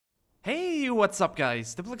Hey, what's up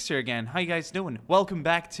guys? Diplex here again. How you guys doing? Welcome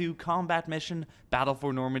back to Combat Mission Battle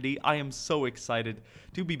for Normandy. I am so excited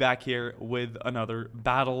to be back here with another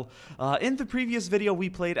battle. In the previous video, we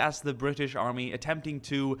played as the British Army attempting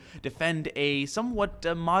to defend a somewhat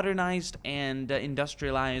modernized and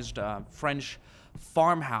industrialized French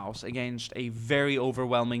farmhouse against a very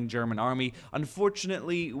overwhelming German army.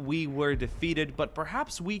 Unfortunately, we were defeated, but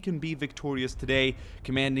perhaps we can be victorious today,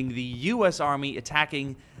 commanding the US Army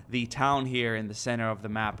attacking the town here in the center of the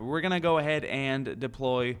map. We're gonna go ahead and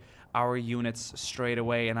deploy our units straight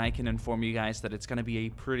away, and I can inform you guys that it's gonna be a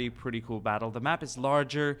pretty cool battle. The map is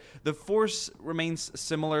larger, the force remains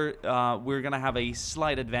similar. We're gonna have a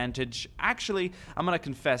slight advantage. Actually, I'm gonna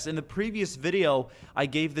confess, in the previous video I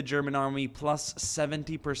gave the German army plus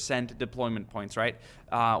 70% deployment points, right?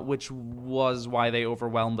 Which was why they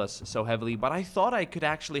overwhelmed us so heavily, but I thought I could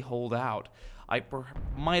actually hold out. I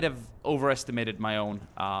might have overestimated my own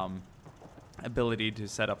ability to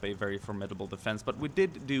set up a very formidable defense, but we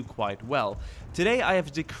did do quite well. Today I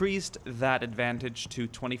have decreased that advantage to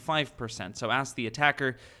 25%, so as the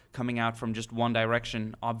attacker coming out from just one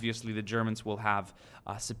direction, obviously the Germans will have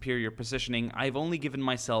superior positioning. I've only given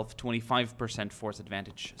myself 25% force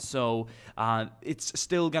advantage, so it's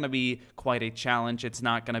still going to be quite a challenge. It's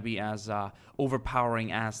not going to be as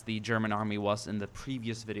overpowering as the German army was in the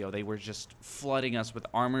previous video. They were just flooding us with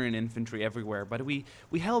armor and infantry everywhere, but we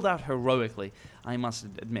held out heroically, I must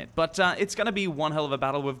admit. But it's going to be one hell of a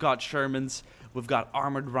battle. We've got Shermans, we've got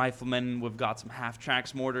armored riflemen, we've got some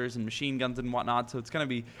half-tracks mortars and machine guns and whatnot, so it's going to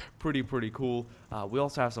be pretty cool. We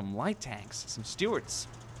also have some light tanks, some Stuarts.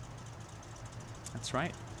 That's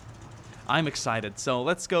right. I'm excited. So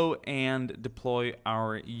let's go and deploy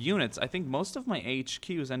our units. I think most of my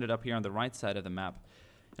HQs ended up here on the right side of the map.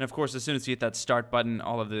 And of course, as soon as you hit that start button,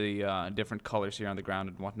 all of the different colors here on the ground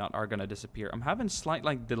and whatnot are going to disappear. I'm having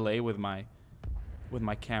slight delay with my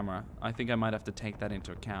camera. I think I might have to take that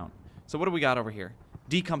into account. So what do we got over here?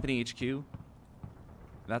 D Company HQ.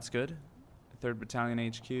 That's good. 3rd Battalion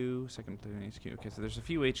HQ, 2nd Battalion HQ. Okay, so there's a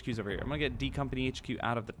few HQs over here. I'm going to get D Company HQ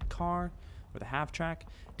out of the car with a half-track.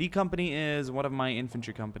 D Company is one of my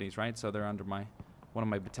infantry companies, right? So they're under one of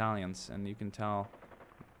my battalions, and you can tell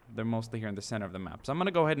they're mostly here in the center of the map. So I'm going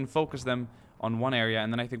to go ahead and focus them on one area,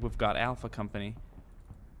 and then I think we've got Alpha Company,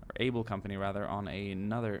 or Able Company rather, on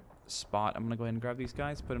another spot. I'm going to go ahead and grab these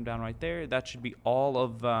guys, put them down right there. That should be all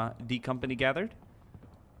of D Company gathered.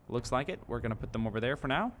 Looks like it. We're going to put them over there for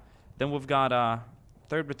now. Then we've got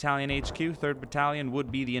 3rd Battalion HQ. 3rd Battalion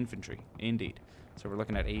would be the infantry, indeed. So we're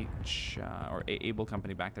looking at Able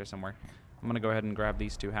Company back there somewhere. I'm going to go ahead and grab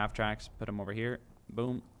these two half-tracks, put them over here.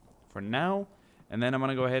 Boom. For now. And then I'm going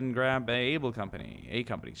to go ahead and grab Able Company. A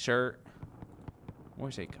Company, sure.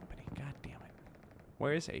 Where's A Company? God damn it.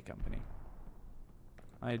 Where is A Company?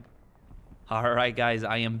 Alright guys,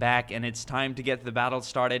 I am back and it's time to get the battle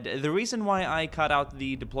started. The reason why I cut out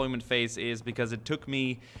the deployment phase is because it took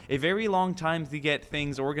me a very long time to get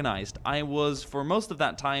things organized. I was, for most of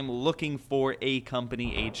that time, looking for A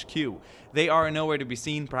Company HQ. They are nowhere to be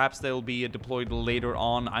seen. Perhaps they'll be deployed later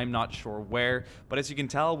on. I'm not sure where. But as you can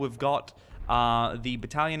tell, we've got the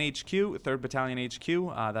Battalion HQ, 3rd Battalion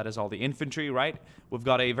HQ, that is all the infantry, right? We've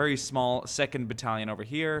got a very small 2nd Battalion over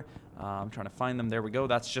here. I'm trying to find them. There we go.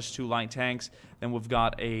 That's just 2 light tanks. Then we've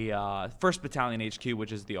got a 1st Battalion HQ,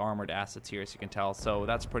 which is the armored assets here, as you can tell. So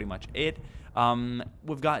that's pretty much it.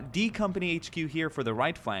 We've got D Company HQ here for the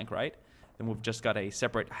right flank, right? Then we've just got a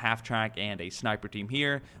separate half-track and a sniper team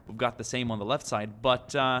here. We've got the same on the left side,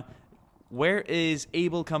 but where is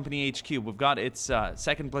Able Company HQ? We've got its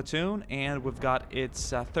 2nd platoon, and we've got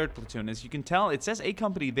its 3rd platoon. As you can tell, it says A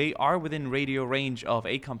Company. They are within radio range of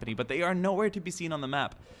A Company, but they are nowhere to be seen on the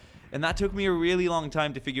map. And that took me a really long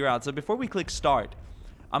time to figure out. So before we click start,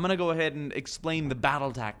 I'm going to go ahead and explain the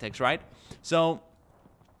battle tactics, right? So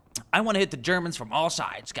I want to hit the Germans from all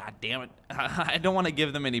sides. God damn it. I don't want to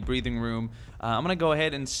give them any breathing room. I'm going to go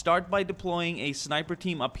ahead and start by deploying a sniper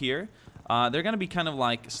team up here. They're going to be kind of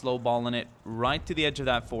like slow balling it right to the edge of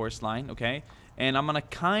that forest line, okay? And I'm going to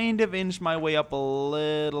kind of inch my way up a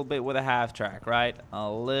little bit with a half-track, right? A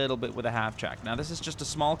little bit with a half-track. Now, this is just a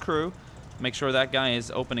small crew. Make sure that guy is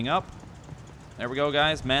opening up. There we go,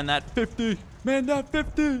 guys. Man that 50. Man that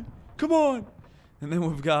 50. Come on. And then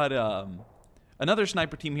we've got another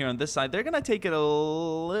sniper team here on this side. They're going to take it a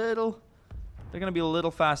little... They're going to be a little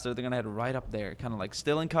faster. They're going to head right up there. Kind of like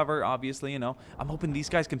still in cover, obviously, you know. I'm hoping these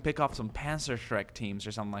guys can pick off some Panzerschreck teams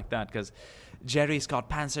or something like that. Because Jerry's got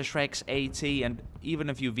Panzerschrecks, AT, and even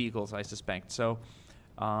a few vehicles, I suspect. So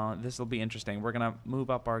this will be interesting. We're going to move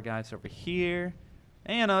up our guys over here.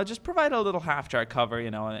 And just provide a little half-track cover,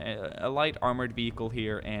 you know, a light armored vehicle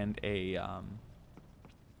here and a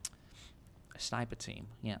sniper team,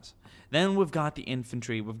 yes. Then we've got the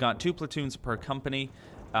infantry. We've got 2 platoons per company.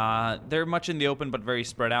 They're much in the open but very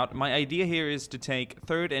spread out. My idea here is to take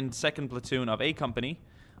 3rd and 2nd platoon of a company.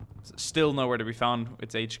 Still nowhere to be found.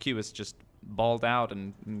 Its HQ is just balled out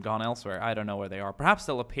and gone elsewhere. I don't know where they are. Perhaps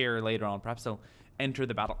they'll appear later on. Perhaps they'll enter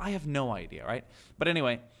the battle. I have no idea, right? But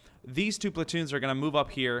anyway, these 2 platoons are going to move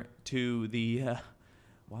up here to the,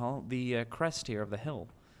 crest here of the hill.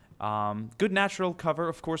 Good natural cover.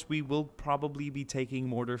 Of course, we will probably be taking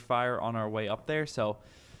mortar fire on our way up there, so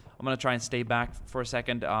I'm going to try and stay back for a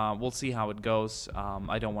second. We'll see how it goes.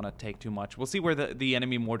 I don't want to take too much. We'll see where the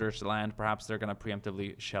enemy mortars land. Perhaps they're going to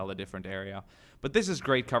preemptively shell a different area. But this is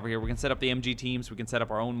great cover here. We can set up the MG teams, we can set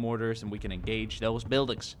up our own mortars, and we can engage those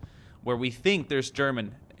buildings where we think there's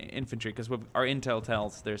German infantry, because our intel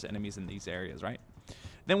tells there's enemies in these areas, right?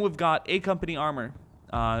 Then we've got a company armor.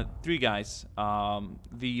 3 guys.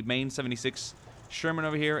 The main 76 Sherman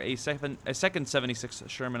over here, a second 76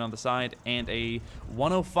 Sherman on the side, and a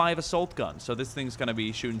 105 assault gun. So this thing's going to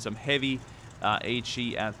be shooting some heavy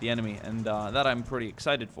HE at the enemy, and that I'm pretty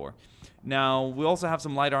excited for. Now, we also have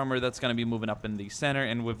some light armor that's going to be moving up in the center,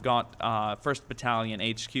 and we've got 1st Battalion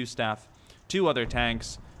HQ staff, 2 other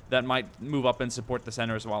tanks that might move up and support the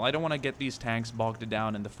center as well. I don't want to get these tanks bogged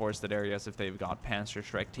down in the forested areas if they've got Panzer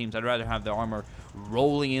Shrek teams. I'd rather have the armor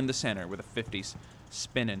rolling in the center with the 50s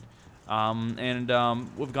spinning.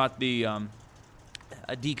 We've got the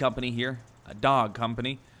a D company here, a dog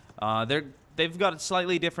company. They've got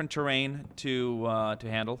slightly different terrain to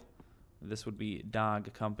handle. This would be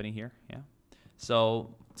dog company here, yeah.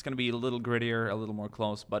 So it's gonna be a little grittier, a little more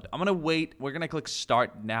close. But I'm gonna wait. We're gonna click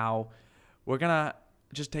start now. We're gonna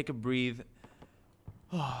just take a breath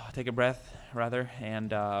rather, and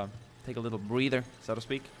take a little breather, so to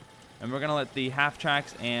speak. And we're going to let the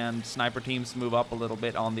half-tracks and sniper teams move up a little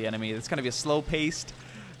bit on the enemy. It's going to be a slow-paced...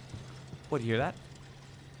 What, do you hear that?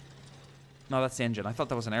 No, that's the engine. I thought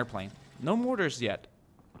that was an airplane. No mortars yet.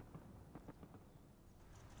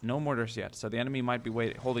 No mortars yet. So the enemy might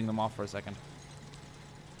be holding them off for a second.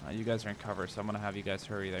 You guys are in cover, so I'm going to have you guys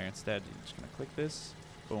hurry there instead. You're just going to click this.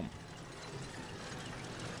 Boom.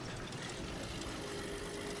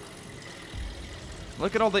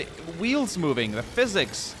 Look at all the wheels moving, the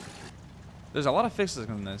physics. There's a lot of physics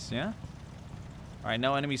in this, yeah? Alright,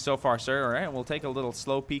 no enemies so far, sir. Alright, we'll take a little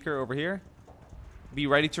slow peeker over here. Be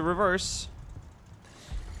ready to reverse.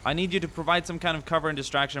 I need you to provide some kind of cover and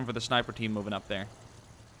distraction for the sniper team moving up there.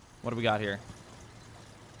 What do we got here?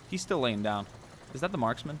 He's still laying down. Is that the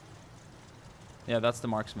marksman? Yeah, that's the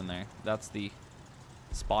marksman there. That's the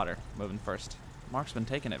spotter moving first. Marksman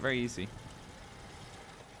taking it very easy.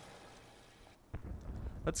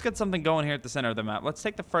 Let's get something going here at the center of the map. Let's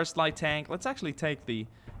take the 1st light tank. Let's actually take the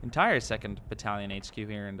entire 2nd Battalion HQ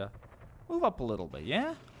here and move up a little bit,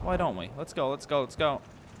 yeah? Why don't we? Let's go, let's go, let's go.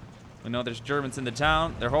 We know there's Germans in the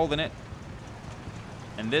town. They're holding it.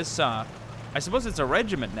 And this, I suppose it's a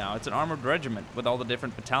regiment now. It's an armored regiment with all the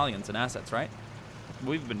different battalions and assets, right?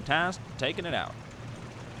 We've been tasked with taking it out.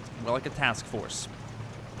 We're like a task force.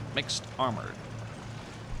 Mixed armored.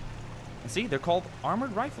 And see, they're called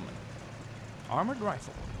armored riflemen. Armored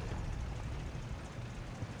rifle.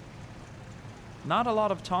 Not a lot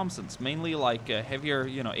of Thompsons, mainly like heavier,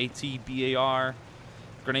 you know, AT, BAR,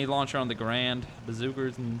 grenade launcher on the Grand,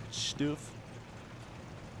 bazookas and stuff.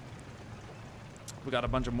 We got a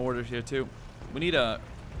bunch of mortars here too. We need a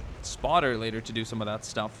spotter later to do some of that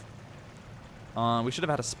stuff. We should have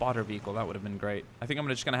had a spotter vehicle. That would have been great. I think I'm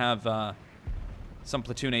just gonna have some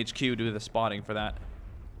platoon HQ do the spotting for that.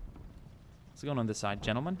 What's going on this side,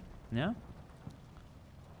 gentlemen? Yeah.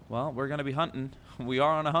 Well, we're going to be hunting. We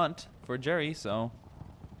are on a hunt for Jerry, so...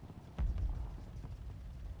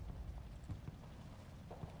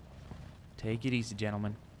 Take it easy,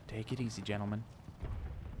 gentlemen. Take it easy, gentlemen.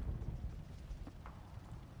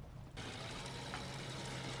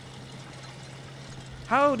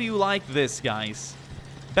 How do you like this, guys?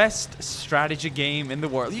 Best strategy game in the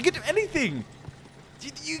world. You can do anything!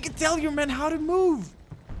 You can tell your men how to move!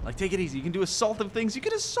 Like, take it easy. You can do assaultive things. You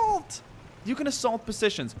can assault! You can assault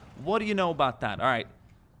positions. What do you know about that? Alright.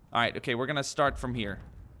 Alright, okay, we're gonna start from here.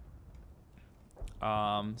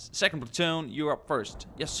 2nd platoon, you're up first.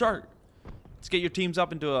 Yes, sir. Let's get your teams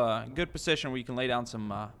up into a good position where you can lay down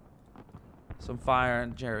some fire.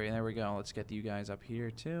 Jerry, there we go. Let's get you guys up here,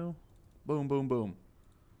 too. Boom, boom, boom.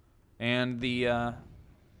 And the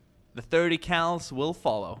 30 cals will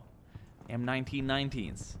follow.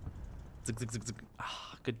 M1919s. Zig, zig, zig, zig.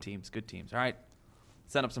 Ah, good teams, good teams. Alright.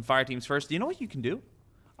 Set up some fire teams first. You know what you can do?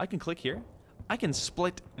 I can click here. I can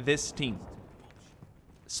split this team.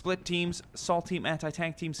 Split teams, assault team,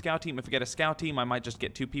 anti-tank team, scout team. If I get a scout team, I might just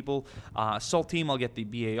get 2 people. Assault team, I'll get the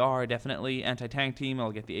BAR, definitely. Anti-tank team,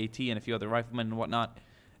 I'll get the AT and a few other riflemen and whatnot.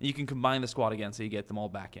 And you can combine the squad again so you get them all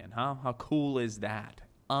back in, huh? How cool is that?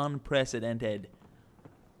 Unprecedented.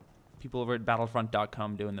 People over at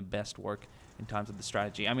battlefront.com doing the best work in terms of the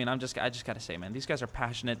strategy. I mean, I just gotta say, man, these guys are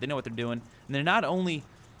passionate. They know what they're doing, and they're not only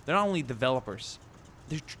developers.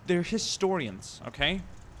 They're historians, okay?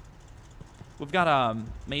 We've got a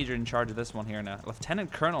major in charge of this one here, and a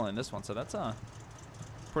lieutenant colonel in this one, so that's a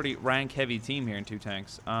pretty rank-heavy team here in 2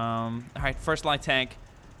 tanks. All right, first light tank.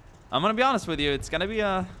 I'm gonna be honest with you. It's gonna be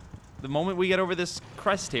the moment we get over this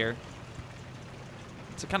crest here.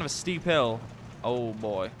 It's a kind of a steep hill. Oh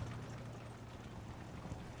boy,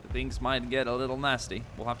 things might get a little nasty.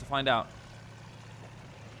 We'll have to find out.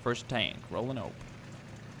 First tank rolling up.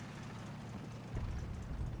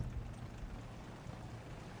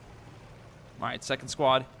 All right, second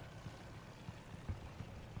squad.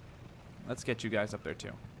 Let's get you guys up there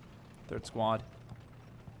too. Third squad.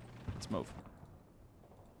 Let's move.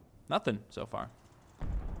 Nothing so far.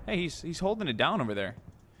 Hey, he's holding it down over there.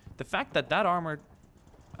 The fact that that armored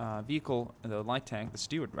vehicle, the light tank, the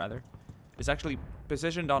Steward rather, is actually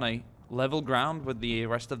positioned on a level ground with the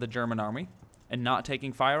rest of the German army and not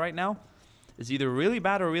taking fire right now is either really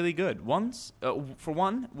bad or really good. For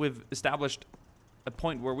one, we've established a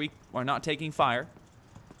point where we are not taking fire.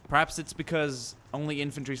 Perhaps it's because only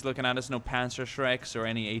infantry's looking at us, no Panzer Shreks or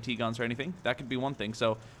any AT guns or anything. That could be one thing.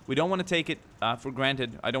 So we don't want to take it for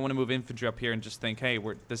granted. I don't want to move infantry up here and just think, hey,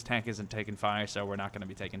 this tank isn't taking fire, so we're not going to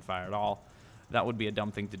be taking fire at all. That would be a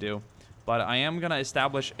dumb thing to do. But I am going to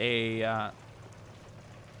establish a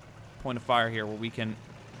point of fire here where we can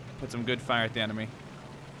put some good fire at the enemy.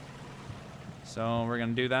 So we're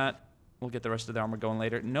going to do that. We'll get the rest of the armor going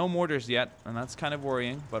later. No mortars yet, and that's kind of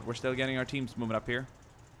worrying, but we're still getting our teams moving up here.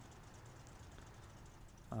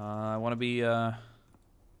 I want to be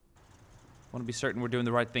certain we're doing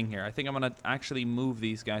the right thing here. I think I'm going to actually move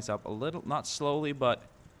these guys up a little, not slowly, but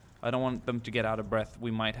I don't want them to get out of breath.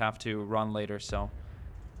 We might have to run later, so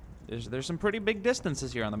there's some pretty big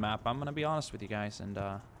distances here on the map. I'm going to be honest with you guys, and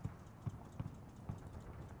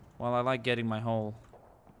while I like getting my whole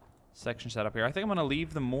section set up here, I think I'm going to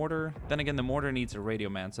leave the mortar. Then again, the mortar needs a radio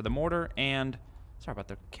man. So the mortar and... Sorry about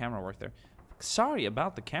the camera work there. Sorry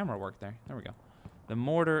about the camera work there. There we go. The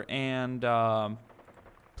mortar and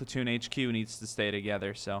platoon HQ needs to stay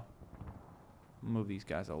together, so move these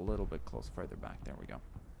guys a little bit close further back. There we go.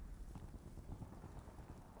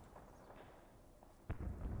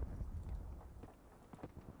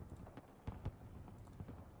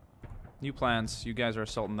 New plans. You guys are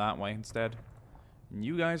assaulting that way instead. And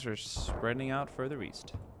you guys are spreading out further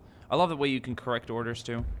east. I love the way you can correct orders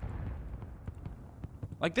too.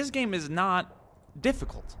 Like, this game is not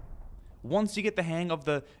difficult. Once you get the hang of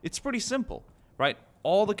the... It's pretty simple, right?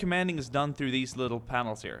 All the commanding is done through these little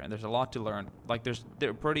panels here, and there's a lot to learn. Like,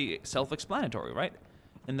 they're pretty self-explanatory, right?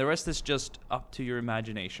 And the rest is just up to your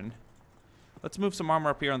imagination. Let's move some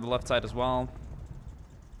armor up here on the left side as well.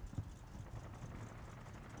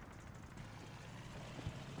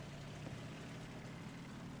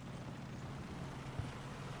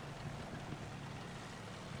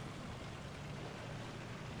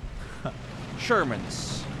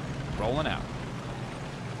 Shermans rolling out.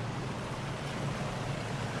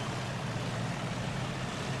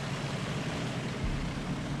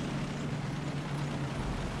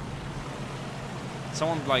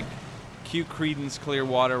 Someone like cue Creedence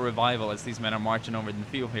Clearwater Revival as these men are marching over the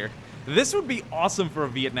field here. This would be awesome for a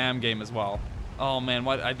Vietnam game as well. Oh man,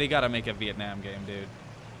 they gotta make a Vietnam game, dude.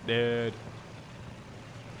 Dude.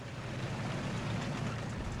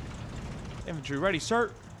 Infantry ready,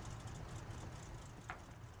 sir.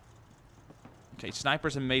 Okay,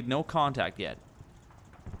 snipers have made no contact yet.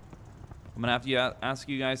 I'm gonna have to ask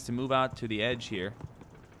you guys to move out to the edge here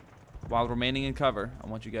while remaining in cover. I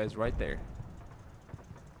want you guys right there.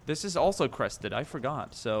 This is also crested. I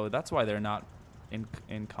forgot, so that's why they're not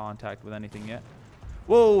in contact with anything yet.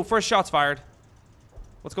 Whoa! First shots fired.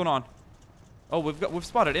 What's going on? Oh, we've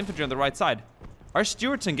spotted infantry on the right side. Our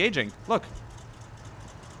Stewart's engaging. Look.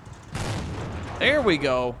 There we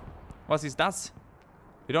go. What's these stats?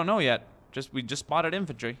 We don't know yet. We just spotted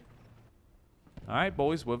infantry. All right,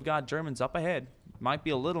 boys, we've got Germans up ahead. Might be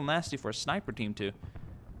a little nasty for a sniper team to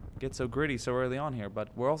get so gritty so early on here, but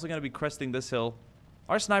we're also going to be cresting this hill.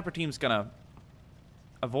 Our sniper team's going to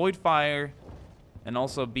avoid fire and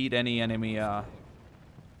also beat any enemy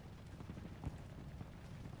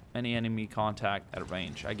contact at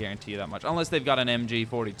range. I guarantee you that much. Unless they've got an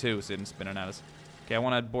MG42 sitting spinning at us. Okay, I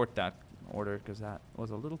want to abort that. order because that was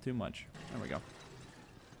a little too much. There we go.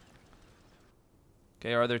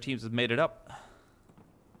 Okay, our other teams have made it up.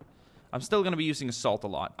 I'm still going to be using assault a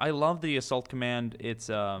lot. I love the assault command. It's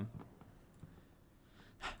a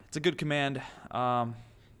good command.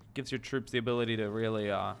 Gives your troops the ability to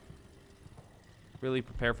really really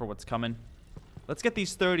prepare for what's coming. Let's get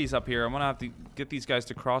these 30s up here. I'm going to have to get these guys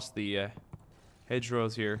to cross the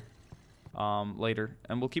hedgerows here later.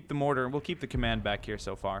 And we'll keep the mortar, and we'll keep the command back here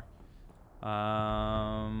so far.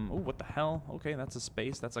 Oh, what the hell? Okay, that's a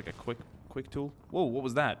space. That's like a quick tool. Whoa, what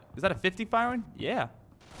was that? Is that a 50 firing? Yeah.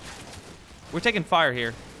 We're taking fire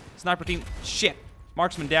here. Sniper team. Shit.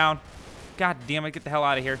 Marksman down. God damn it. Get the hell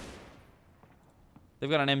out of here. They've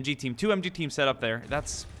got an MG team. 2 MG teams set up there.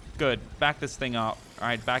 That's good. Back this thing up. All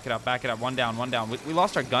right, back it up. Back it up. One down. One down. We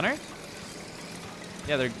lost our gunner?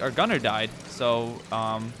 Yeah, our gunner died. So,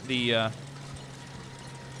 the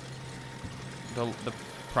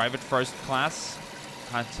private first class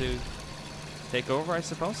had to take over, I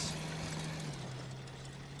suppose.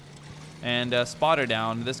 And spotter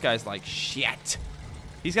down. This guy's like, shit.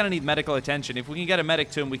 He's going to need medical attention. If we can get a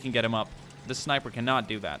medic to him, we can get him up. The sniper cannot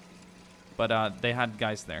do that. But they had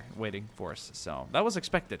guys there waiting for us. So that was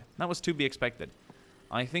expected. That was to be expected.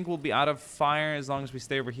 I think we'll be out of fire as long as we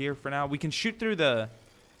stay over here for now. We can shoot through the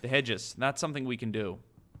hedges. That's something we can do.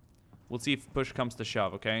 We'll see if push comes to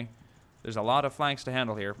shove, okay? There's a lot of flanks to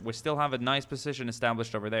handle here. We still have a nice position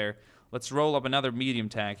established over there. Let's roll up another medium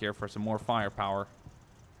tank here for some more firepower.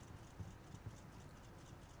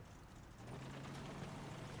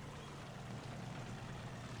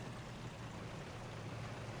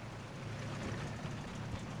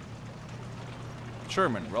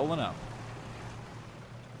 Sherman rolling up.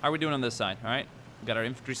 How are we doing on this side? All right. We've got our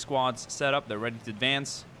infantry squads set up. They're ready to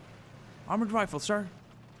advance. Armored rifle, sir.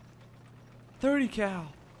 30 cal.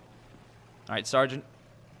 All right, Sergeant.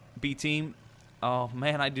 B team. Oh,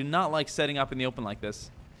 man, I do not like setting up in the open like this.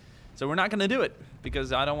 So we're not going to do it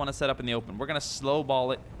because I don't want to set up in the open. We're going to slow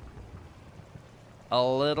ball it a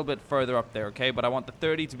little bit further up there, okay? But I want the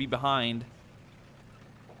 30 to be behind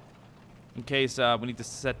in case we need to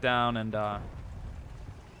set down and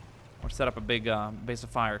or set up a big base of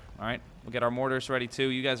fire. All right, we'll get our mortars ready too.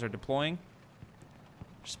 You guys are deploying.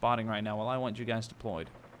 You're spotting right now. Well, I want you guys deployed.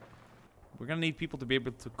 We're gonna need people to be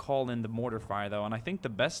able to call in the mortar fire though, and I think the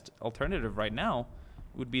best alternative right now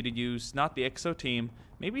would be to use not the XO team,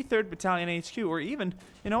 maybe 3rd Battalion HQ, or even,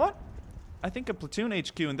 you know what? I think a platoon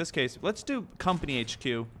HQ in this case. Let's do company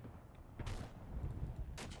HQ.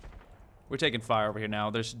 We're taking fire over here now.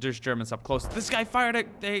 There's Germans up close. This guy fired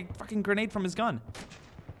a fucking grenade from his gun.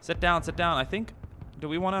 Sit down, sit down. I think. Do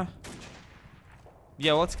we want to?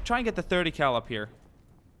 Yeah, well, let's try and get the 30 cal up here.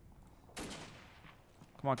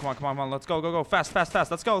 Come on, come on, come on, come on. Let's go, go, go. Fast, fast, fast.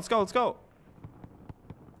 Let's go, let's go, let's go.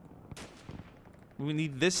 We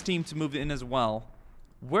need this team to move in as well.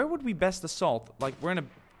 Where would we best assault? Like, we're in a...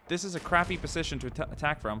 This is a crappy position to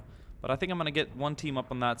attack from. But I think I'm going to get one team up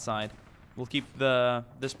on that side. We'll keep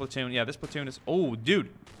this platoon. Yeah, this platoon is... Oh, dude.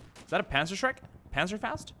 Is that a Panzerschreck?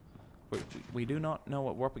 Panzerfaust? We do not know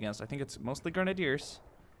what we're up against. I think it's mostly grenadiers.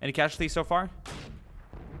 Any casualties so far?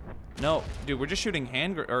 No, dude, we're just shooting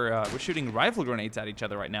we're shooting rifle grenades at each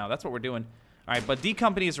other right now. That's what we're doing. All right, but D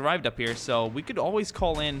company has arrived up here, so we could always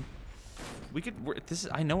call in.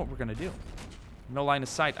 I know what we're gonna do. No line of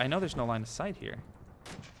sight. I know there's no line of sight here.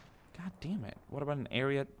 God damn it! What about an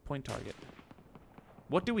area point target?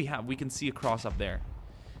 What do we have? We can see across up there.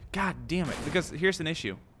 God damn it! Because here's an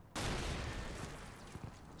issue.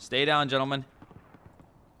 Stay down, gentlemen.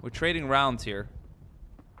 We're trading rounds here.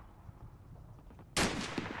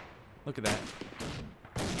 Look at that.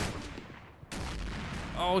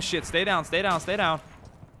 Oh, shit. Stay down, stay down, stay down.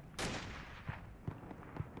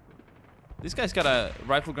 This guy's got a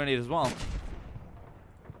rifle grenade as well.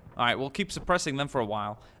 All right, we'll keep suppressing them for a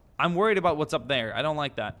while. I'm worried about what's up there. I don't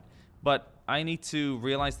like that. But I need to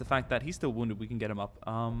realize the fact that he's still wounded. We can get him up.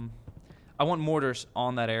 I want mortars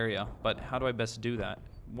on that area, but how do I best do that?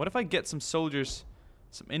 What if I get some soldiers,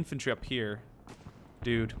 some infantry up here?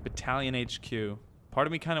 Dude, Battalion HQ. Part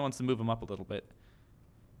of me kind of wants to move them up a little bit.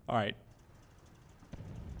 All right.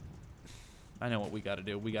 I know what we got to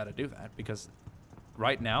do. We got to do that because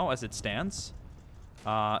right now, as it stands,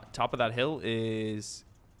 top of that hill is,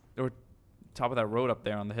 or top of that road up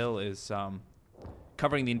there on the hill is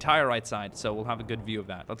covering the entire right side. So we'll have a good view of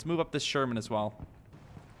that. Let's move up this Sherman as well.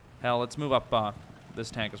 Hell, let's move up this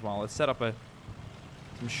tank as well. Let's set up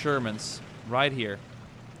some Shermans right here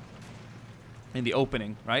in the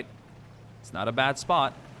opening, right? It's not a bad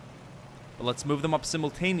spot, but let's move them up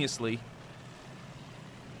simultaneously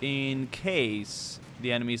in case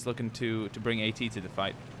the enemy's looking to bring AT to the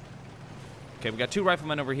fight. Okay, we got 2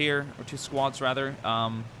 riflemen over here, or 2 squads rather.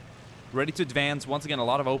 Ready to advance. Once again, a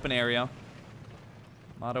lot of open area.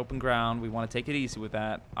 A lot of open ground. We want to take it easy with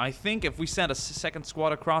that. I think if we send a second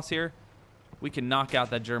squad across here, we can knock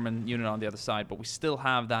out that German unit on the other side. But we still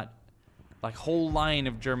have that, like, whole line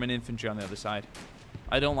of German infantry on the other side.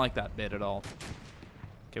 I don't like that bit at all.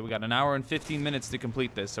 Okay, we got an hour and 15 minutes to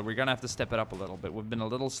complete this, so we're going to have to step it up a little bit. We've been a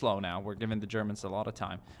little slow now. We're giving the Germans a lot of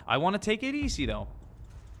time. I want to take it easy, though.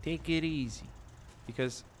 Take it easy.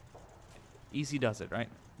 Because easy does it, right?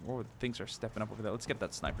 Oh, things are stepping up over there. Let's get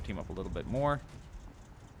that sniper team up a little bit more.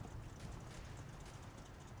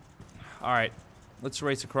 Alright. Let's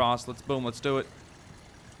race across. Let's boom. Let's do it.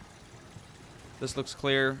 This looks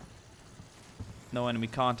clear. No enemy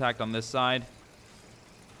contact on this side.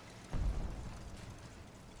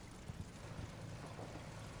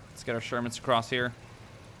 Let's get our Shermans across here.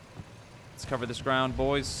 Let's cover this ground,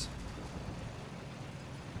 boys.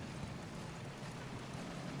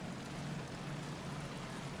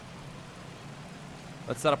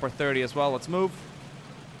 Let's set up our 30 as well. Let's move.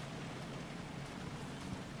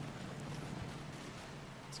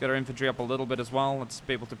 Let's get our infantry up a little bit as well. Let's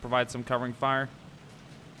be able to provide some covering fire.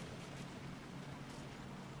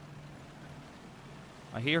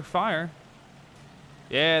 I hear fire.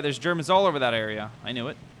 Yeah, there's Germans all over that area. I knew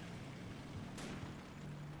it.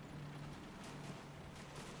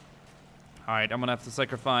 Alright, I'm going to have to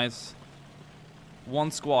sacrifice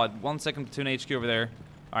 1 squad. 1 second platoon HQ over there.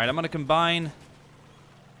 Alright, I'm going to combine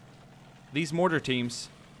these mortar teams.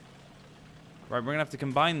 Right, we're going to have to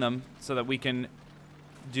combine them so that we can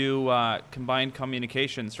do combined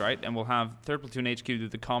communications, right? And we'll have 3rd Platoon HQ do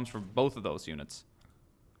the comms for both of those units.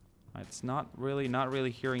 Right, it's not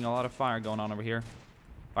really hearing a lot of fire going on over here.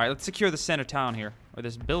 Alright, let's secure the center town here. Or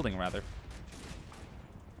this building, rather.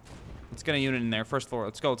 Let's get a unit in there. 1st floor.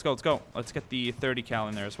 Let's go, let's go, let's go. Let's get the 30 cal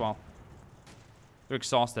in there as well. They're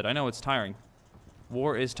exhausted. I know it's tiring.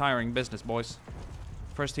 War is tiring business, boys.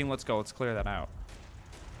 1st team, let's go. Let's clear that out.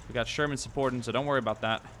 We got Sherman supporting, so don't worry about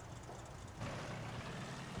that.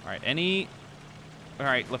 Alright,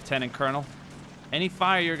 Alright, Lieutenant Colonel. Any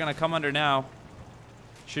fire you're going to come under now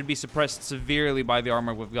should be suppressed severely by the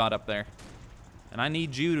armor we've got up there. And I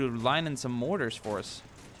need you to line in some mortars for us.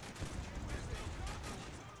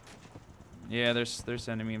 Yeah, there's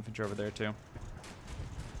enemy infantry over there too.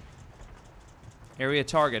 Area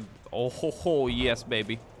target. Oh ho ho, yes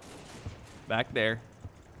baby. Back there.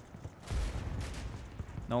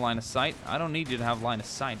 No line of sight. I don't need you to have line of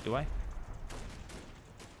sight, do I?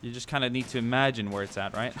 You just kind of need to imagine where it's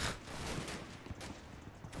at, right?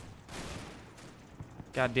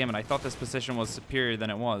 God damn it, I thought this position was superior than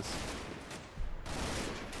it was.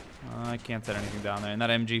 I can't set anything down there, and that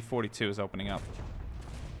MG42 is opening up.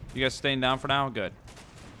 You guys staying down for now? Good.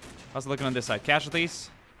 How's it looking on this side? Casualties?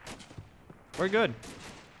 We're good.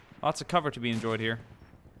 Lots of cover to be enjoyed here.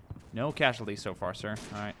 No casualties so far, sir.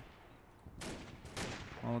 Alright.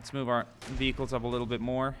 Well, let's move our vehicles up a little bit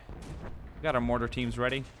more. We got our mortar teams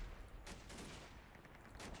ready.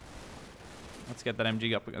 Let's get that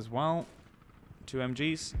MG up as well. 2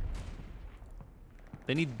 MGs.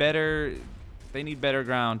 They need better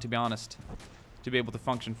ground, to be honest, to be able to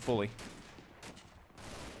function fully.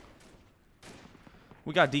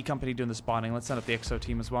 We got D Company doing the spotting. Let's send up the XO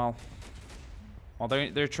team as well. Well,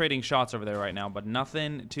 they're trading shots over there right now, but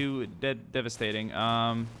nothing too devastating.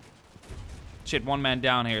 Shit, 1 man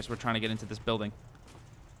down here, so we're trying to get into this building.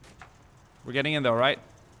 We're getting in though, right?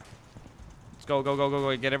 Let's go, go, go, go,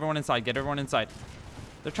 go. Get everyone inside. Get everyone inside.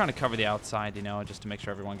 They're trying to cover the outside, you know, just to make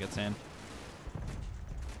sure everyone gets in.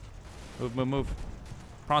 Move, move, move.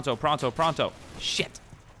 Pronto, pronto, pronto. Shit.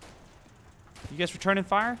 You guys returning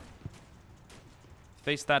fire?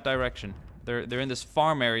 Face that direction. They're in this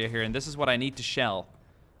farm area here, and this is what I need to shell.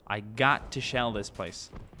 I got to shell this place.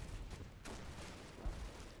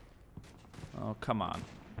 Oh, come on.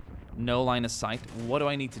 No line of sight. What do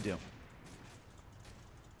I need to do?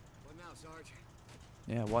 What now, Sarge?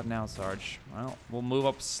 Yeah, what now, Sarge? Well, we'll move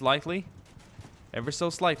up slightly. Ever so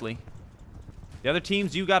slightly. The other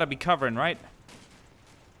teams, you gotta be covering, right?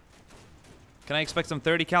 Can I expect some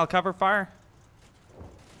 30 cal cover fire?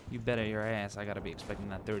 You better your ass. I gotta be expecting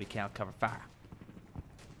that 30 cal cover fire.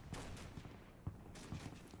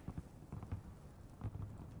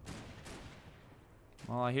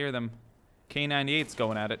 Well, I hear them. K98's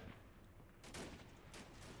going at it.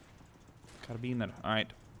 Gotta be in there. All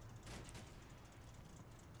right.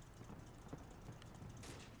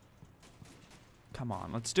 Come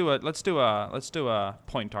on. Let's do a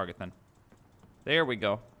point target then. There we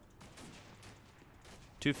go.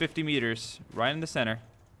 250 meters, right in the center.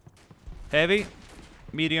 Heavy,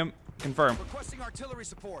 medium, confirm. Requesting artillery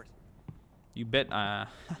support. You bet.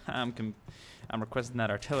 I'm requesting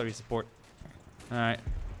that artillery support. All right.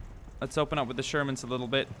 Let's open up with the Shermans a little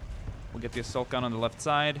bit. We'll get the assault gun on the left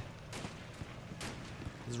side.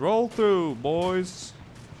 Let's roll through, boys.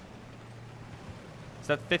 Is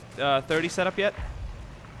that 30 set up yet?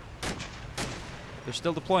 They're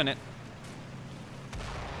still deploying it.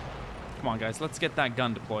 Come on, guys. Let's get that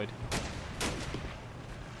gun deployed.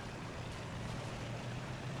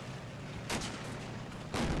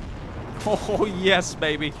 Oh, yes,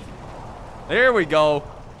 baby. There we go.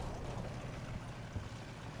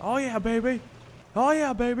 Oh, yeah, baby. Oh,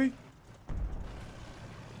 yeah, baby.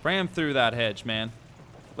 Ram through that hedge, man.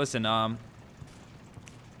 Listen,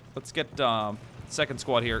 let's get second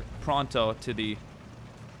squad here pronto to the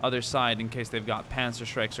other side in case they've got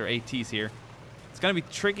Panzerschrecks or ATs here. It's going to be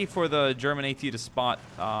tricky for the German AT to spot.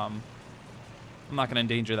 I'm not going to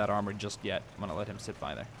endanger that armor just yet. I'm going to let him sit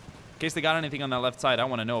by there. In case they got anything on that left side, I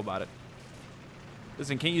want to know about it.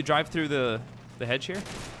 Listen, can't you drive through the hedge here?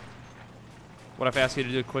 What if I ask you to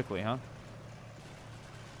do it quickly, huh?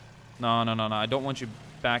 No. I don't want you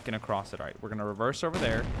backing across it. All right, we're going to reverse over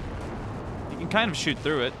there. You can kind of shoot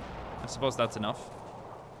through it. I suppose that's enough.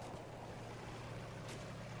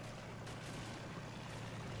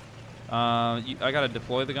 I got to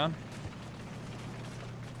deploy the gun.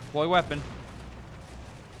 Deploy weapon.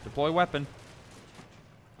 Deploy weapon.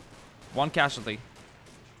 One casualty.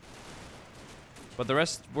 But the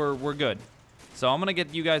rest, we're good. So I'm going to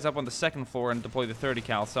get you guys up on the second floor and deploy the 30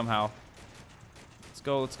 cal somehow. Let's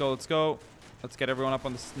go, let's go, let's go. Let's get everyone up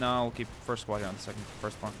on this. No, we'll keep first squad here on the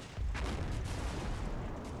first floor.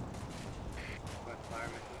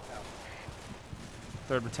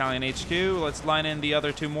 Third Battalion HQ. Let's line in the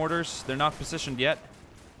other two mortars. They're not positioned yet.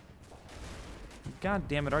 God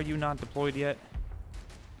damn it, are you not deployed yet?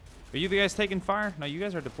 Are you the guys taking fire? No, you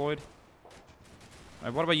guys are deployed. All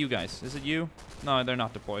right, what about you guys? Is it you? No, they're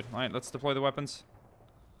not deployed. All right, let's deploy the weapons.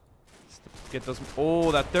 Let's get those.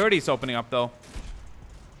 Oh, that 30's opening up, though.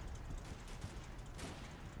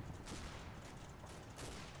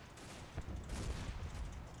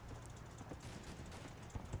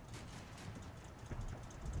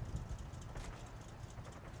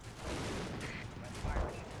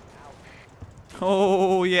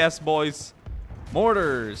 Oh, yes, boys.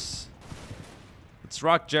 Mortars. Let's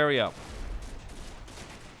rock Jerry up.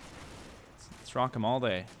 Let's rock him all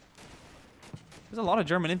day. There's a lot of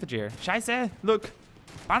German infantry here. Scheiße, look.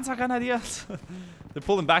 Panzergrenadiers. They're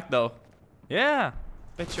pulling back, though. Yeah.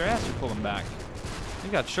 Bet your ass you're pulling back. You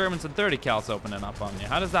got Shermans and 30 cals opening up on you.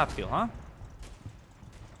 How does that feel, huh?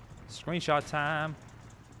 Screenshot time.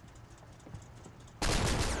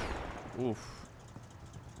 Oof.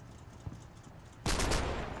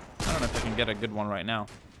 I don't know if I can get a good one right now.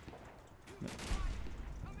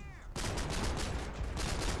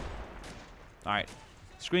 All right,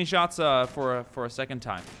 screenshots for a second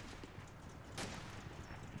time.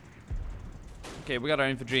 Okay, we got our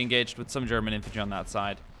infantry engaged with some German infantry on that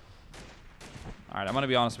side. All right, I'm gonna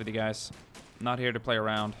be honest with you guys. I'm not here to play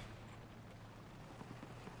around.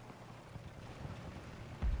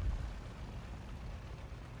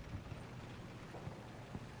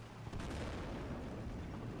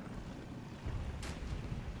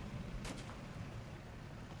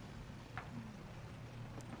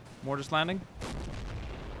 Mortars landing?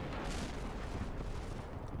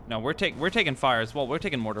 No, we're taking fire as well. We're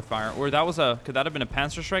taking mortar fire. Or that was could that have been a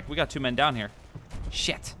Panzerschreck? We got 2 men down here.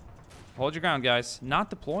 Shit. Hold your ground, guys. Not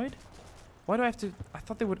deployed? Why do I have to? I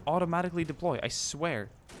thought they would automatically deploy. I swear.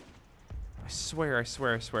 I swear.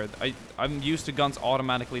 I'm used to guns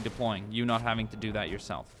automatically deploying. You not having to do that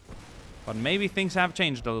yourself. But maybe things have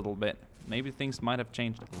changed a little bit. Maybe things might have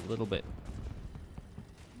changed a little bit.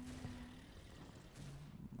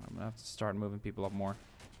 I have to start moving people up more.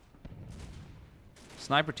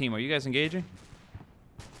 Sniper team, are you guys engaging?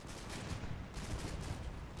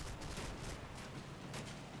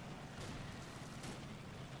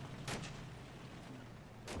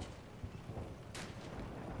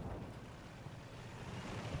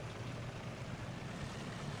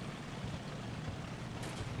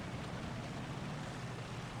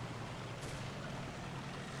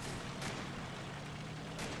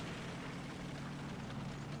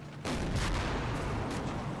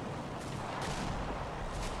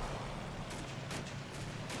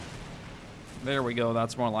 There we go.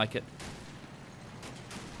 That's more like it.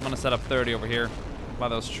 I'm going to set up 30 over here by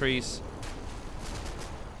those trees.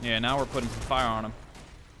 Yeah, now we're putting some fire on them.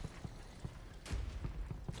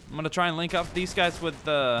 I'm going to try and link up these guys with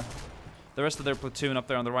the rest of their platoon up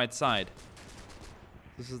there on the right side.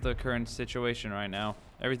 This is the current situation right now.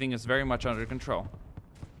 Everything is very much under control.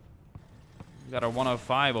 We got our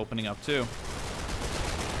 105 opening up, too.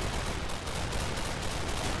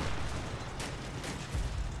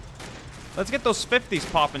 Let's get those 50s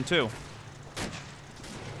popping, too.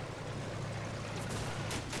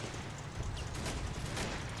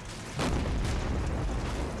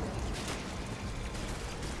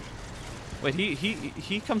 Wait,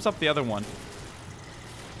 he comes up the other one.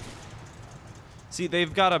 See,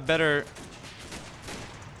 they've got a better...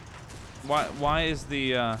 Why is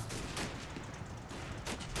the...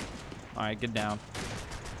 Alright, get down.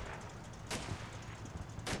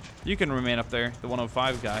 You can remain up there, the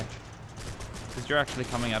 105 guy. Because you're actually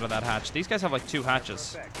coming out of that hatch. These guys have like 2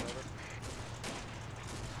 hatches.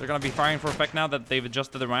 They're going to be firing for effect now that they've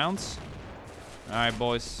adjusted the rounds. Alright,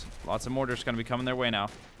 boys. Lots of mortars going to be coming their way now.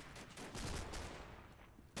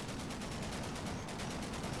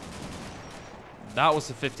 That was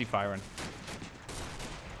the 50 firing.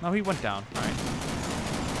 No, he went down. Alright.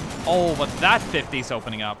 Oh, but that 50's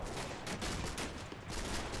opening up.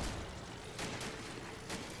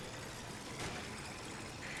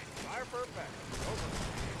 Fire perfect. Over.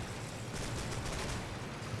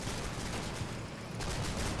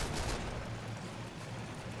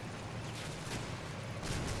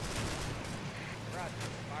 Roger.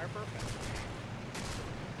 Fire perfect.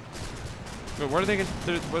 Wait, what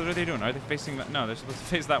are they doing? Are they facing that? No, they're supposed to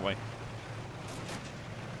face that way.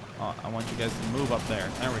 Oh, I want you guys to move up there.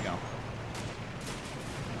 There we go.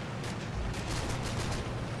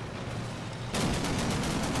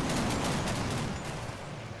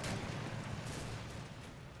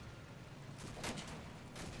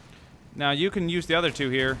 Now you can use the other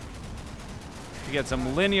 2 here to get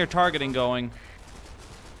some linear targeting going.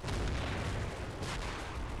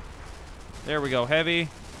 There we go. Heavy,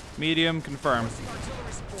 medium, confirm.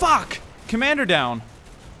 Fuck! Commander down.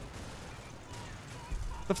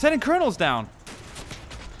 Lieutenant Colonel's down.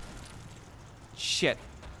 Shit.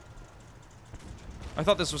 I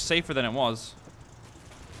thought this was safer than it was.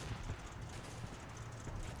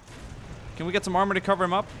 Can we get some armor to cover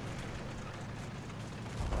him up?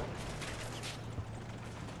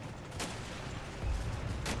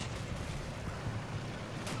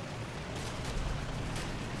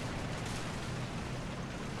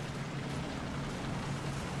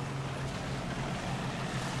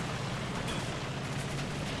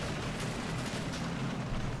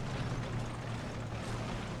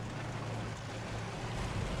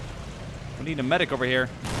 We need a medic over here.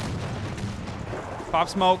 Pop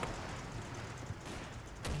smoke.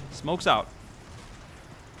 Smoke's out.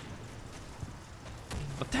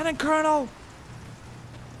 Lieutenant Colonel!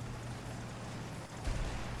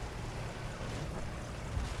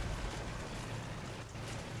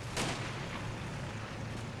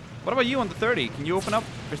 What about you on the 30? Can you open up?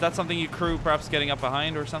 Or is that something you crew perhaps getting up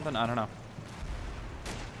behind or something? I don't know.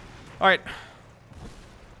 Alright.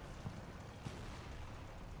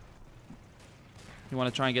 You want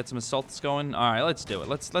to try and get some assaults going? All right, let's do it.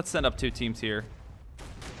 Let's send up 2 teams here.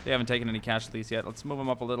 They haven't taken any casualties yet. Let's move them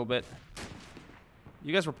up a little bit.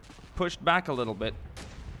 You guys were pushed back a little bit.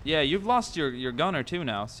 Yeah, you've lost your gunner too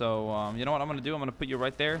now. So you know what I'm gonna do? I'm gonna put you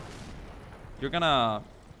right there. You're gonna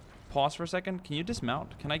pause for a second. Can you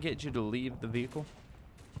dismount? Can I get you to leave the vehicle?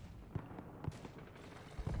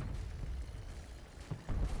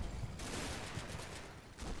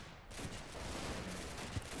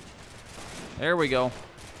 There we go.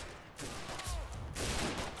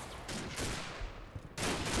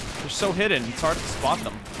 They're so hidden, it's hard to spot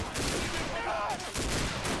them.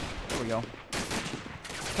 There we go.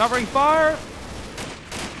 Covering fire!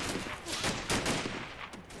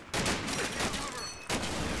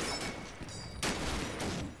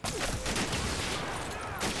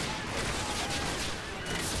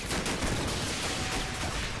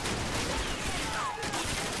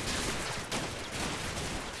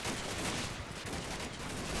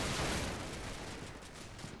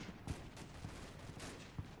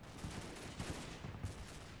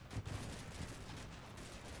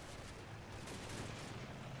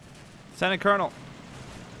 Lieutenant Colonel.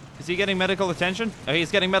 Is he getting medical attention? Oh,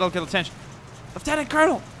 he's getting medical attention. Lieutenant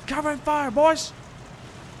Colonel! Covering fire, boys!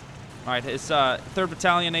 Alright, his 3rd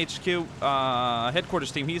Battalion HQ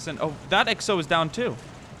headquarters team, he's in... Oh, that XO is down too.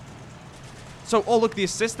 So, oh look, the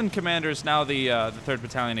assistant commander is now the 3rd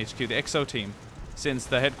Battalion HQ, the XO team, since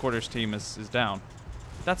the headquarters team is down.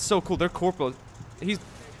 That's so cool. They're corporal. Did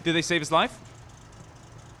they save his life?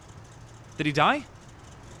 Did he die?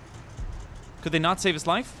 Could they not save his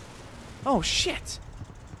life? Oh, shit.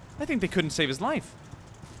 I think they couldn't save his life.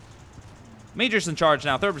 Major's in charge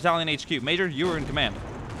now. 3rd Battalion HQ. Major, you are in command.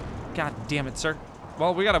 God damn it, sir.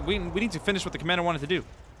 Well, we need to finish what the commander wanted to do.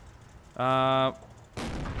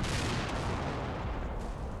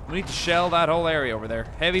 We need to shell that whole area over there.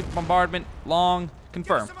 Heavy bombardment, long,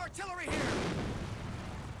 confirm. Some artillery here.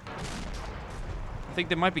 I think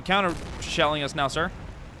they might be counter-shelling us now, sir.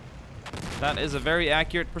 That is a very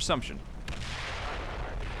accurate presumption.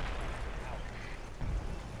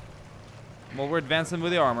 Well, we're advancing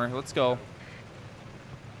with the armor. Let's go.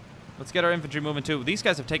 Let's get our infantry moving too. These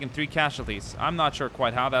guys have taken 3 casualties. I'm not sure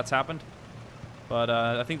quite how that's happened. But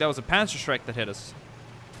I think that was a Panzerschreck that hit us.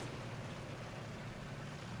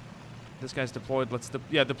 This guy's deployed. Let's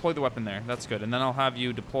deploy the weapon there. That's good. And then I'll have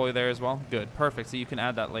you deploy there as well. Good. Perfect. So you can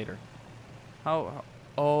add that later. How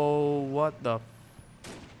oh, what the...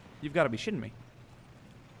 You've got to be shitting me.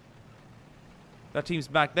 That team's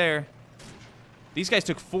back there. These guys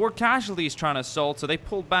took 4 casualties trying to assault, so they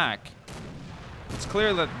pulled back. It's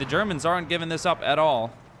clear that the Germans aren't giving this up at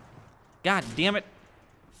all. God damn it.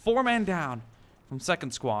 4 men down from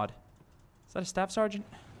 2nd squad. Is that a staff sergeant?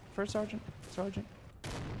 1st sergeant? Sergeant?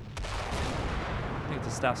 I think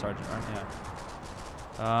it's a staff sergeant, right?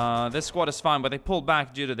 Yeah. This squad is fine, but they pulled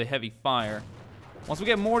back due to the heavy fire. Once we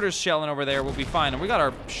get mortars shelling over there, we'll be fine. And we got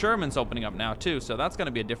our Shermans opening up now, too. So that's going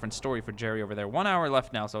to be a different story for Jerry over there. 1 hour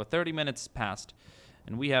left now, so 30 minutes passed.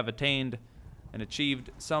 And we have attained and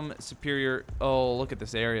achieved some superior... Oh, look at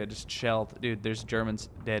this area just shelled. Dude, there's Germans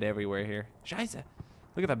dead everywhere here. Scheiße.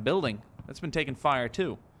 Look at that building. That's been taking fire,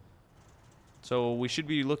 too. So we should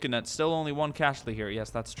be looking at still only 1 casualty here.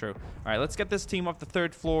 Yes, that's true. All right, let's get this team up the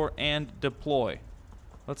 3rd floor and deploy.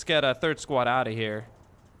 Let's get a 3rd squad out of here.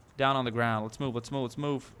 Down on the ground. Let's move, let's move, let's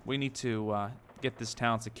move. We need to get this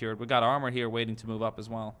town secured. We got armor here waiting to move up as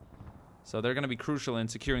well. So they're going to be crucial in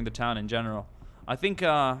securing the town in general. I think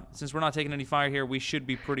since we're not taking any fire here, we should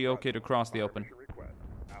be pretty okay to cross the open.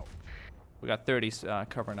 We got 30s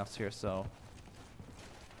covering us here, so...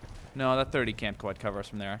 No, that 30 can't quite cover us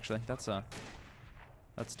from there, actually.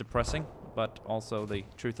 That's depressing, but also the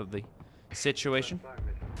truth of the situation.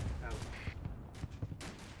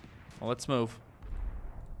 Well, let's move.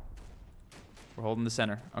 We're holding the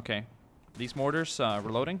center. Okay. These mortars,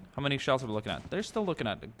 reloading. How many shells are we looking at? They're still looking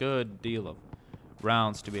at a good deal of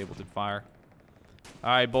rounds to be able to fire.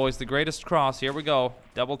 All right, boys, the greatest cross. Here we go.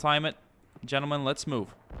 Double time it. Gentlemen, let's move.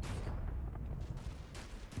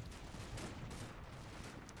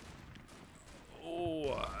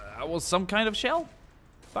 Oh, that was some kind of shell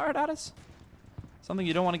fired at us. Something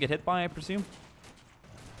you don't want to get hit by, I presume.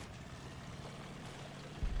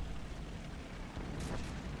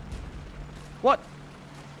 What?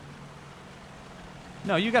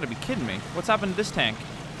 No, you gotta be kidding me. What's happened to this tank?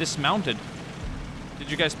 Dismounted.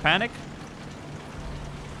 Did you guys panic?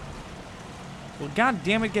 Well, god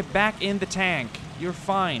damn it, get back in the tank. You're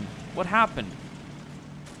fine. What happened?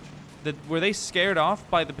 Were they scared off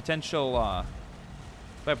by the potential,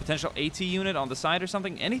 by a potential AT unit on the side or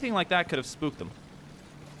something? Anything like that could have spooked them.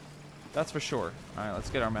 That's for sure. Alright,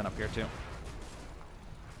 let's get our men up here too.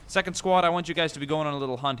 2nd squad, I want you guys to be going on a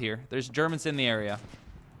little hunt here. There's Germans in the area.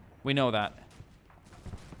 We know that.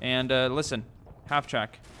 And listen,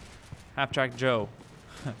 half-track Joe.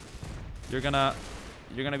 You're gonna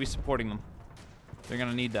be supporting them. They're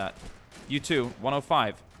gonna need that. You too,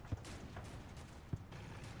 105.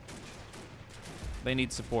 They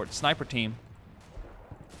need support. Sniper team.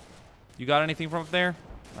 You got anything from up there?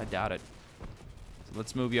 I doubt it. So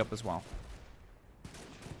let's move you up as well.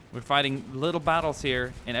 We're fighting little battles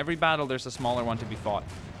here. In every battle, there's a smaller one to be fought.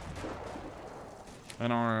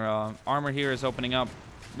 And our armor here is opening up.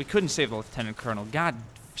 We couldn't save the lieutenant colonel. God,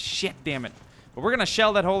 shit, damn it. But we're going to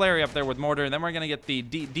shell that whole area up there with mortar, and then we're going to get the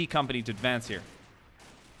D company to advance here.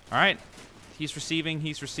 All right. He's receiving.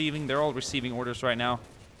 He's receiving. They're all receiving orders right now.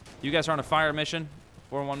 You guys are on a fire mission.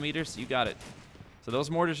 4-1 meters. You got it. So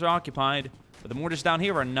those mortars are occupied, but the mortars down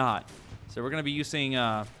here are not. So we're going to be using...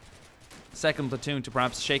 2nd platoon to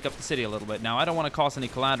perhaps shake up the city a little bit. Now, I don't want to cause any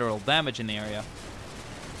collateral damage in the area.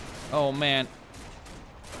 Oh, man.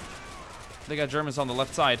 They got Germans on the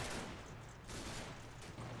left side.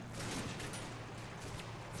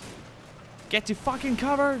 Get to fucking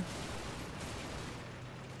cover!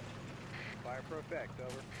 Fire for effect,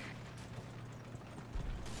 over.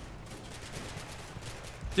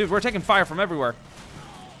 Dude, we're taking fire from everywhere.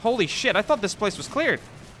 Holy shit, I thought this place was cleared.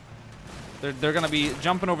 They're going to be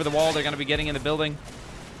jumping over the wall. They're going to be getting in the building.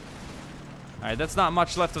 All right, that's not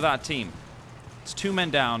much left of that team. It's 2 men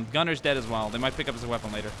down. Gunner's dead as well. They might pick up his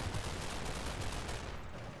weapon later.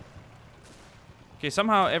 Okay,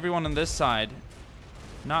 somehow everyone on this side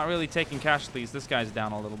not really taking casualties. This guy's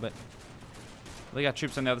down a little bit. They got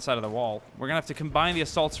troops on the other side of the wall. We're going to have to combine the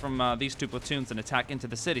assaults from these 2 platoons and attack into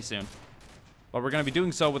the city soon. But we're going to be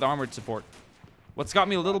doing so with armored support. What's got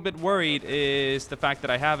me a little bit worried is the fact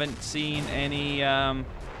that I haven't seen any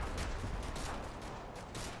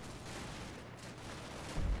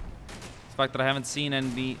fact that I haven't seen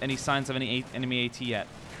any signs of any enemy AT yet.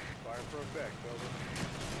 Fire for effect. Over.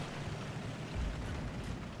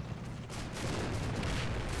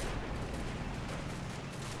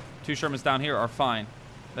 Two Shermans down here are fine.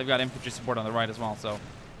 They've got infantry support on the right as well, so.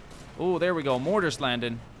 Ooh, there we go. Mortars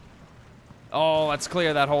landing. Oh, let's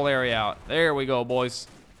clear that whole area out. There we go, boys.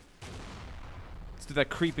 Let's do that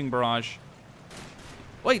creeping barrage.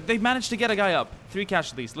 Wait, they managed to get a guy up. 3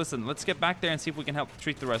 casualties. Listen, let's get back there and see if we can help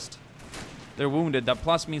treat the rest. They're wounded. That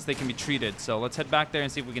plus means they can be treated. So let's head back there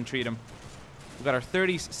and see if we can treat them. We've got our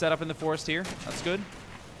 30s set up in the forest here. That's good.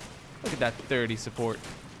 Look at that 30 support.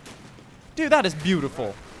 Dude, that is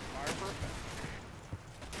beautiful. Fire for effect.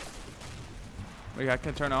 We got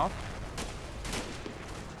to turn off.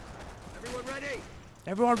 Everyone ready?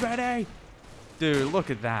 Everyone ready? Dude,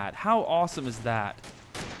 look at that. How awesome is that?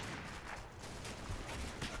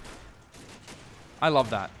 I love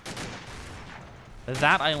that.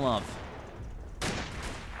 That I love.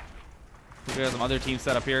 We got some other teams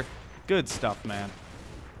set up here. Good stuff, man.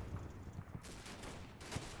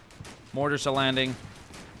 Mortars are landing.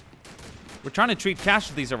 We're trying to treat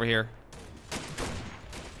casualties over here.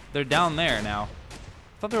 They're down there now.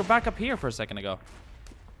 I thought they were back up here for a second ago.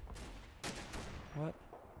 What?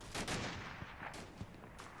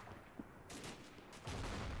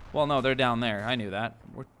 Well, no, they're down there. I knew that.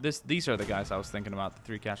 These are the guys I was thinking about, the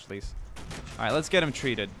 3 casualties. All right, let's get them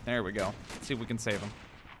treated. There we go. Let's see if we can save them.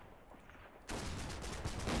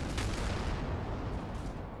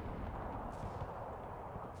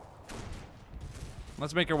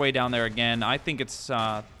 Let's make our way down there again. I think it's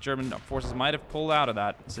German forces might have pulled out of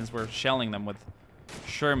that since we're shelling them with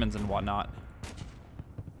Shermans and whatnot.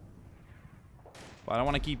 But I don't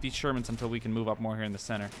want to keep these Shermans until we can move up more here in the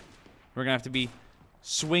center. We're going to have to be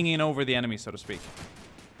swinging over the enemy, so to speak.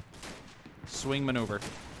 Swing maneuver.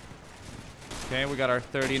 Okay, we got our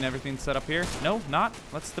 30 and everything set up here. No, not.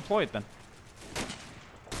 Let's deploy it then.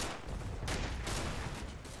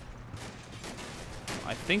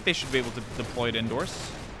 I think they should be able to deploy it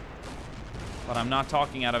indoors. But I'm not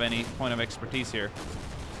talking out of any point of expertise here.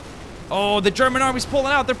 Oh, the German army's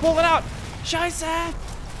pulling out. They're pulling out. Scheiße!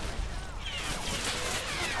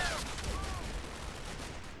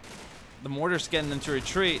 The mortar's getting into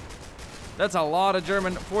retreat. That's a lot of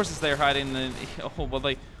German forces there hiding. Oh,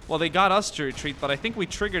 well, they got us to retreat, but I think we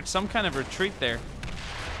triggered some kind of retreat there.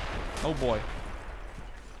 Oh, boy.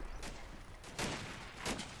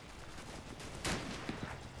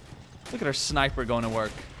 Look at our sniper going to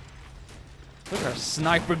work. Look at our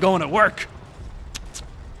sniper going to work.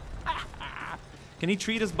 Can he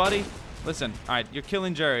treat his buddy? Listen, all right, you're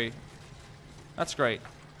killing Jerry. That's great.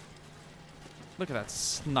 Look at that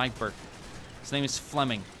sniper. His name is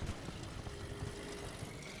Fleming.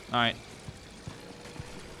 All right.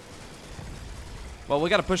 Well, we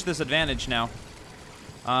got to push this advantage now.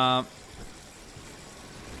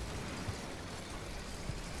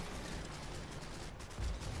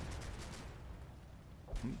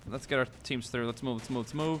 Let's get our teams through. Let's move, let's move,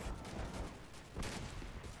 let's move.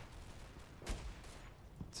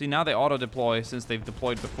 See, now they auto-deploy since they've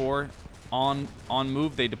deployed before. On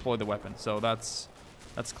move, they deploy the weapon. So that's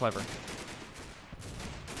clever.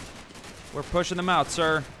 We're pushing them out,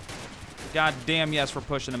 sir. God damn, yes, we're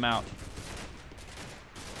pushing them out.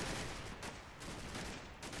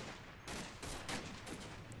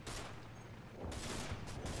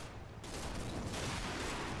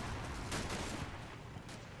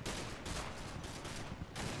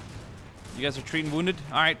 You guys are treating wounded?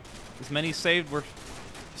 All right, as many saved. We're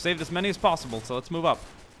saved as many as possible, so let's move up.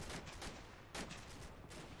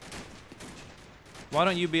 Why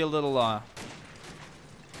don't you be a little,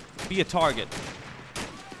 be a target?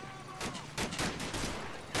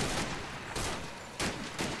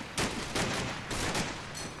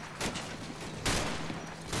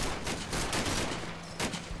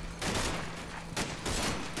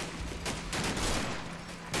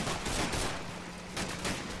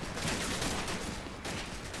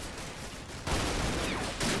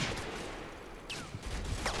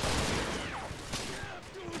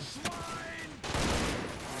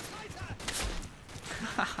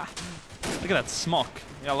 Look at that smock.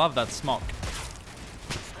 Yeah, I love that smock.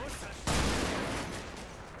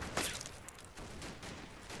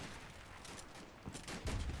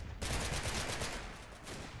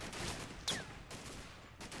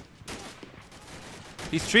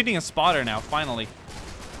 He's treating a spotter now, finally.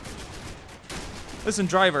 Listen,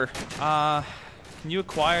 driver. Can you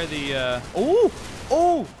acquire the, Oh!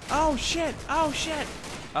 Oh! Oh, shit! Oh, shit!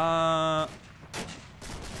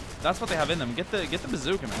 That's what they have in them. Get the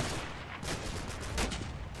bazooka, man.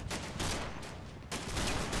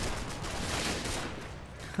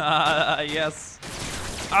 Yes.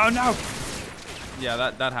 Oh no.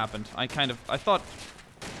 Yeah, that happened. I thought,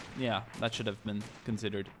 yeah, that should have been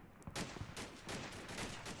considered.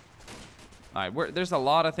 All right, there's a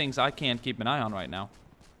lot of things I can't keep an eye on right now.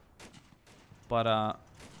 But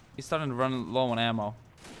he's starting to run low on ammo.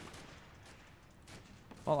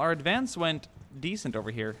 Well, our advance went decent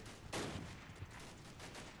over here. I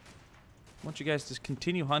want you guys to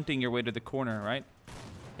continue hunting your way to the corner, right?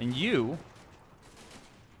 And you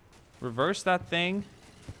reverse that thing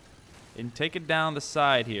and take it down the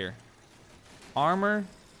side here. Armor.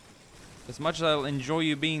 As much as I'll enjoy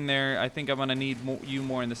you being there, I think I'm gonna need you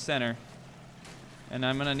more in the center. And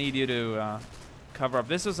I'm gonna need you to cover up.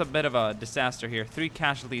 This was a bit of a disaster here. 3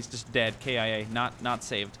 casualties, just dead. KIA, not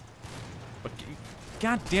saved. But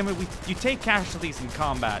god damn it, you take casualties in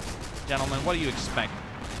combat, gentlemen. What do you expect?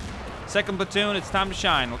 Second platoon, it's time to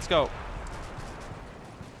shine. Let's go.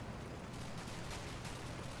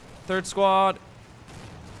 Third squad.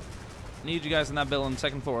 Need you guys in that building,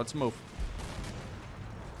 second floor. Let's move.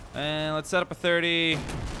 And let's set up a 30.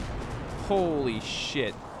 Holy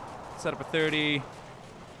shit. Set up a 30.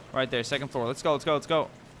 Right there, second floor. Let's go, let's go, let's go.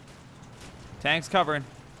 Tanks covering.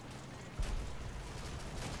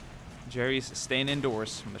 Jerry's staying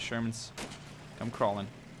indoors when the Shermans come crawling.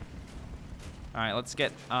 Alright, let's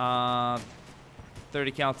get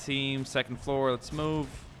 30 cal team, second floor. Let's move.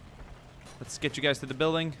 Let's get you guys to the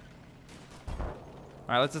building.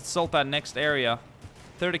 Alright, let's assault that next area.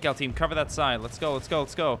 30 cal team, cover that side. Let's go, let's go,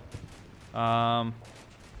 let's go.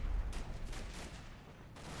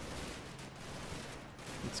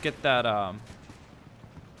 Let's get that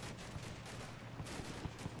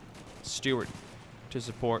Stewart to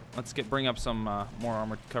support. Let's bring up some more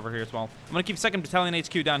armor to cover here as well. I'm gonna keep 2nd Battalion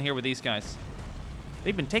HQ down here with these guys.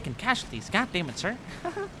 They've been taking casualties. God damn it, sir.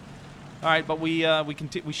 All right, but we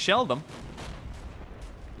shelled them.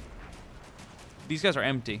 These guys are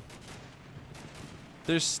empty.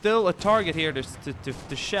 There's still a target here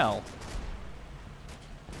to shell,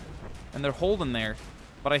 and they're holding there.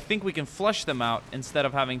 But I think we can flush them out instead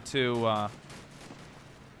of having to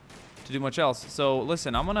do much else. So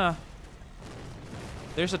listen, I'm gonna.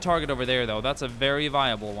 There's a target over there, though. That's a very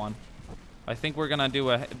viable one. I think we're gonna do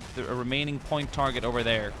a remaining point target over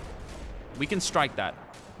there. We can strike that.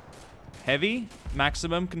 Heavy,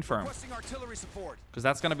 maximum, confirm. Because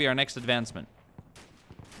that's gonna be our next advancement.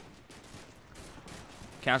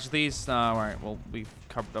 Casualties. All right. Well, we've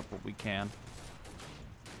covered up what we can.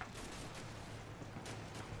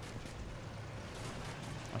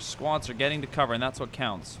 Our squads are getting to cover, and that's what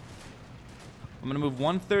counts. I'm going to move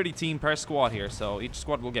 130 team per squad here, so each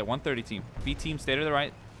squad will get 130 team. B team, stay to the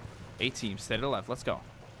right. A team, stay to the left. Let's go.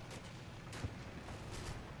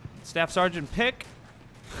 Staff Sergeant Pick.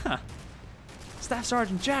 Huh. Staff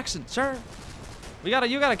Sergeant Jackson, sir. You got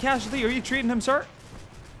a casualty. Are you treating him, sir?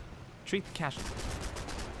 Treat the casualty.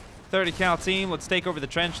 30 cal team. Let's take over the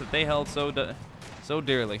trench that they held so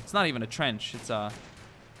dearly. It's not even a trench. It's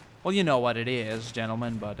well, you know what it is,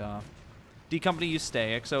 gentlemen, but D Company, you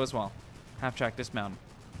stay. XO as well. Half track dismount.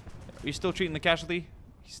 Are you still treating the casualty?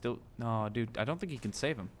 He's still... No, dude, I don't think he can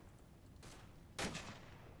save him.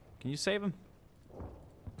 Can you save him?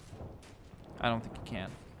 I don't think you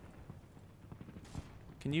can.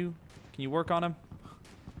 Can you work on him?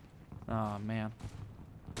 Oh, man.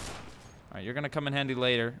 Alright, you're gonna come in handy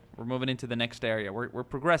later. We're moving into the next area. We're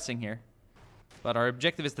progressing here. But our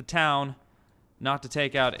objective is the town, not to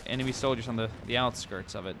take out enemy soldiers on the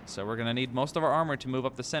outskirts of it. So we're gonna need most of our armor to move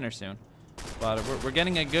up the center soon. But we're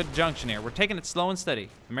getting a good junction here. We're taking it slow and steady.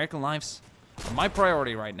 American lives are my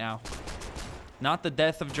priority right now. Not the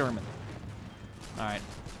death of German. Alright.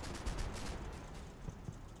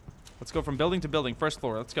 Let's go from building to building. First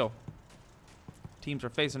floor, let's go. Teams are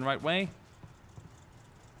facing right way.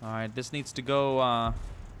 Alright, this needs to go,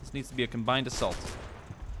 this needs to be a combined assault.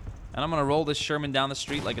 And I'm gonna roll this Sherman down the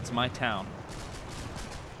street like it's my town.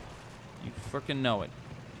 You frickin' know it.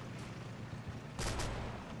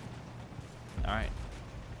 Alright.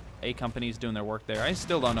 A Company's doing their work there. I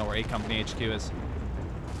still don't know where A Company HQ is.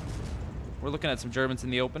 We're looking at some Germans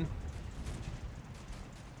in the open.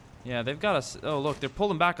 Yeah, they've got us. Oh, look, they're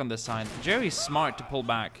pulling back on this side. Jerry's smart to pull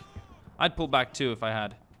back. I'd pull back too if I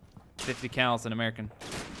had 50 cals and American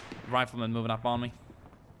riflemen moving up on me.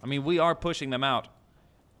 I mean, we are pushing them out.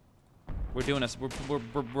 We're doing this.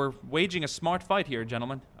 We're waging a smart fight here,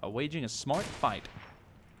 gentlemen. Waging a smart fight.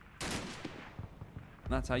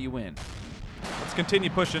 That's how you win. Let's continue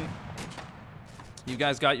pushing. You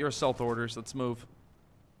guys got your assault orders. Let's move.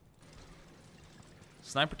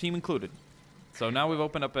 Sniper team included. So now we've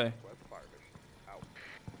opened up a...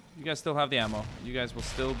 You guys still have the ammo. You guys will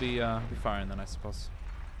still be firing then, I suppose.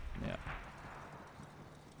 Yeah.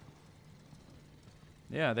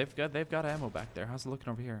 Yeah, they've got ammo back there. How's it looking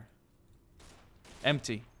over here?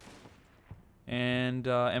 Empty. And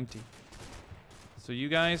empty. So you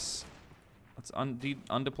guys, let's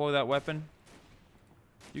undeploy that weapon.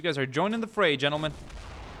 You guys are joining the fray, gentlemen.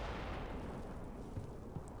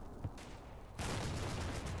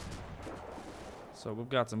 So we've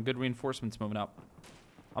got some good reinforcements moving up.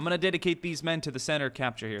 I'm gonna dedicate these men to the center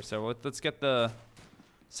capture here. So let's get the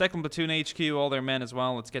 2nd Platoon HQ, all their men as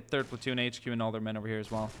well. Let's get 3rd Platoon HQ and all their men over here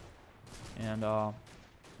as well. And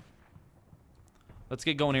let's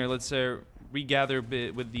get going here. Let's regather a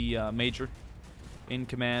bit with the major in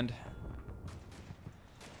command.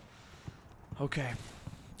 Okay.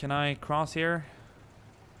 Can I cross here?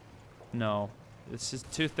 No. This is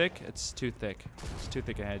too thick? It's too thick. It's too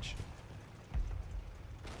thick a hedge.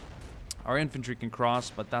 Our infantry can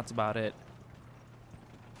cross, but that's about it.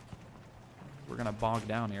 We're gonna bog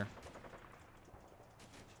down here.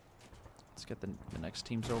 Let's get the next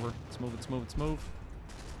teams over. Let's move, let's move, let's move.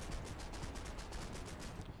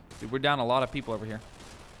 Dude, we're down a lot of people over here.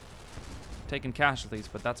 Taking casualties,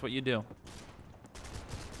 but that's what you do.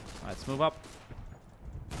 Alright, let's move up.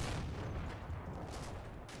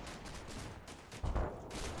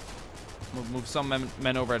 Move some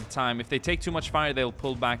men over at a time. If they take too much fire, they'll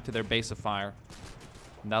pull back to their base of fire.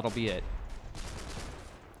 And that'll be it.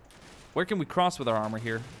 Where can we cross with our armor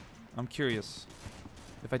here? I'm curious.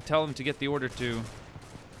 If I tell them to get the order to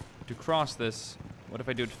cross this, what if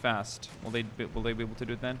I do it fast? Will they be able to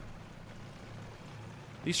do it then?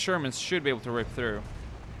 These Shermans should be able to rip through.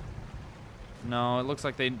 No, it looks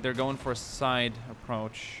like they're going for a side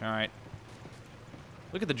approach. All right.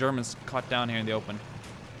 Look at the Germans caught down here in the open.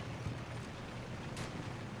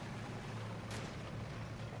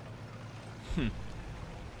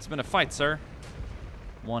 It's been a fight, sir.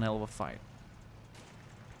 One hell of a fight.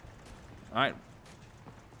 Alright.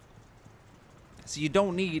 So you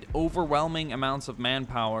don't need overwhelming amounts of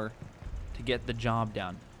manpower to get the job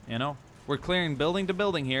done, you know? We're clearing building to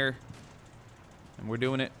building here, and we're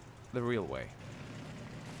doing it the real way.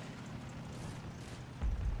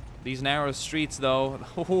 These narrow streets, though,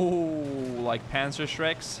 like Panzer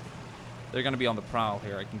Shreks, they're gonna be on the prowl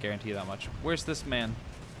here, I can guarantee you that much. Where's this man?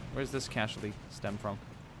 Where's this casualty stem from?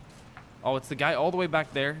 Oh, it's the guy all the way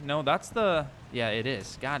back there. No, that's the... Yeah, it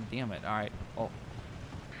is. God damn it. All right. Oh.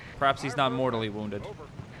 Perhaps he's not mortally wounded.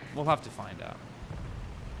 We'll have to find out.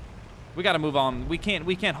 We got to move on. We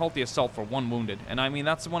can't halt the assault for one wounded. And I mean,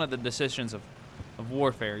 that's one of the decisions of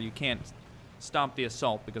warfare. You can't stop the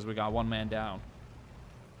assault because we got one man down.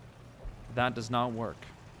 That does not work,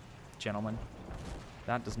 gentlemen.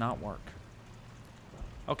 That does not work.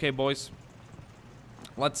 Okay, boys.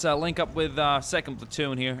 Let's link up with 2nd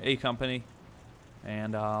Platoon here, A Company,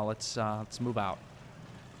 and let's move out.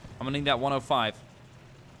 I'm gonna need that 105.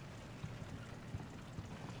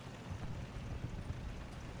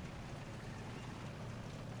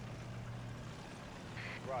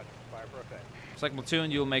 Roger. Fire for effect. 2nd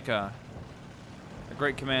Platoon, you'll make a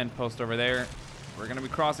great command post over there. We're gonna be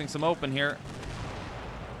crossing some open here,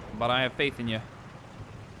 but I have faith in you.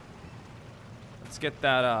 Let's get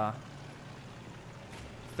that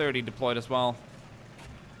 30 deployed as well.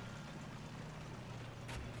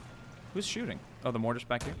 Who's shooting? Oh, the mortar's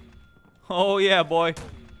back here. Oh yeah, boy.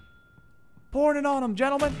 Pouring it on them,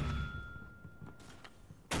 gentlemen.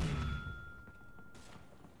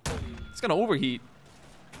 It's gonna overheat.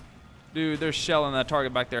 Dude, they're shelling that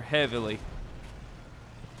target back there heavily.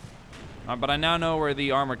 But I now know where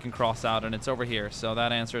the armor can cross out, and it's over here. So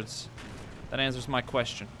that answers my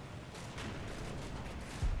question.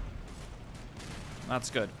 That's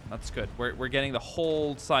good. That's good. We're getting the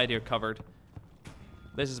whole side here covered.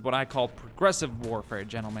 This is what I call progressive warfare,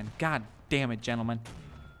 gentlemen. God damn it, gentlemen.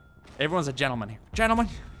 Everyone's a gentleman here. Gentlemen.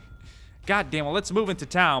 God damn it. Let's move into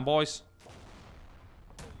town, boys.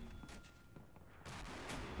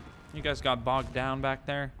 You guys got bogged down back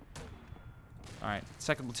there. All right.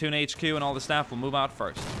 2nd Platoon HQ and all the staff will move out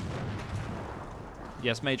first.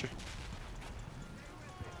 Yes, Major.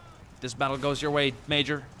 If this battle goes your way,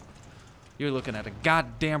 Major, you're looking at a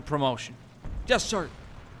goddamn promotion. Yes, sir.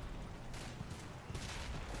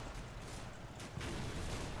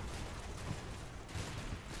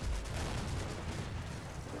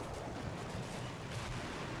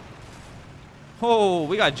 Oh,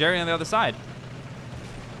 we got Jerry on the other side.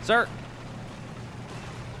 Sir.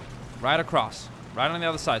 Right across. Right on the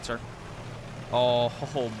other side, sir. Oh,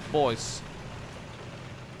 boys.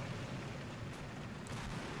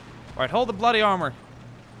 All right, hold the bloody armor.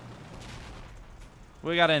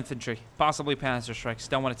 We got infantry, possibly Panzer strikes.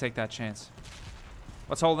 Don't want to take that chance.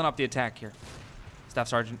 What's holding up the attack here? Staff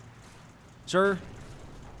Sergeant. Sir,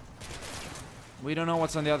 we don't know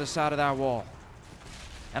what's on the other side of that wall.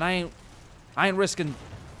 And I ain't risking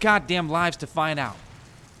goddamn lives to find out.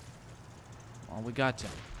 Well, we got to.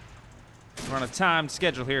 We're on a timed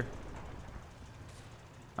schedule here.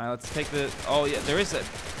 All right, let's take the... Oh, yeah, there is a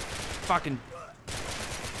fucking...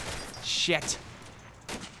 Shit.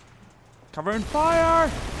 Cover and fire!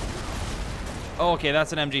 Oh, okay,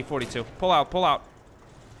 that's an MG42. Pull out, pull out.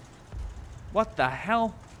 What the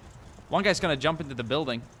hell? One guy's gonna jump into the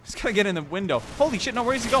building. He's gonna get in the window. Holy shit, no,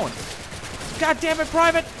 where is he going? God damn it,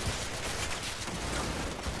 Private!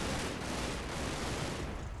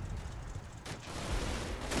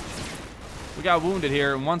 We got wounded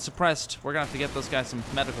here, and one suppressed. We're gonna have to get those guys some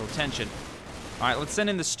medical attention. All right, let's send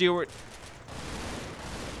in the steward.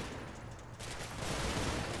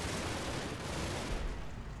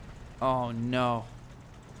 Oh no.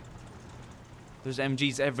 There's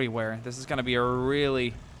MGs everywhere. This is gonna be a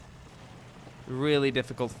really, really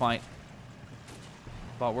difficult fight.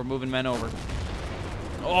 But we're moving men over.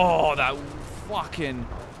 Oh, that fucking...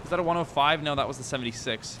 Was that a 105? No, that was the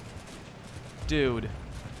 76. Dude.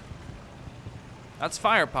 That's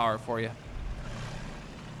firepower for you.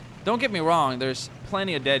 Don't get me wrong, there's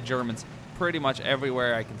plenty of dead Germans pretty much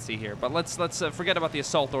everywhere I can see here. But let's forget about the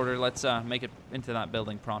assault order. Let's make it into that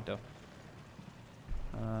building pronto.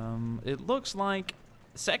 It looks like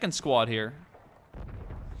second squad here.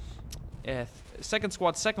 Second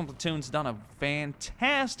squad, second platoon's done a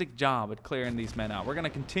fantastic job at clearing these men out. We're gonna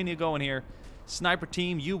continue going here. Sniper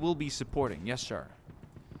team, you will be supporting. Yes, sir.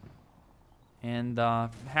 And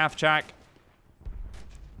half-track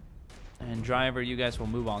and driver, you guys will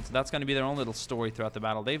move on. So that's going to be their own little story throughout the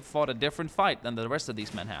battle. They've fought a different fight than the rest of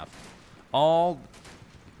these men have. All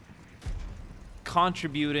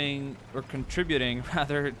contributing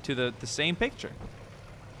rather to the same picture.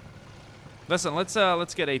 Listen, let's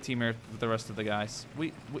get A team here with the rest of the guys.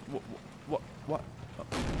 What?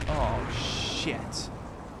 Oh shit.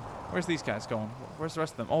 Where's these guys going? Where's the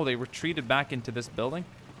rest of them? Oh, they retreated back into this building.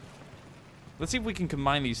 Let's see if we can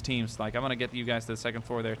combine these teams. Like, I'm gonna get you guys to the second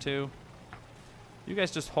floor there too. You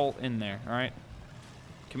guys just hold in there, all right?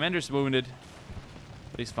 Commander's wounded,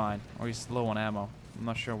 but he's fine. Or he's low on ammo. I'm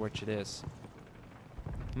not sure which it is.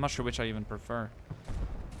 I'm not sure which I even prefer.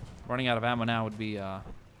 Running out of ammo now would be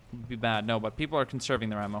bad. No, but people are conserving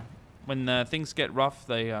their ammo. When things get rough,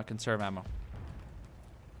 they conserve ammo.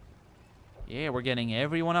 Yeah, we're getting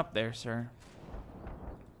everyone up there, sir.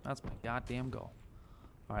 That's my goddamn goal.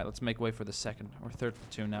 All right, let's make way for the second or third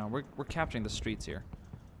platoon now. We're capturing the streets here.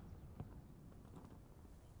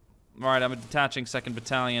 All right, I'm detaching 2nd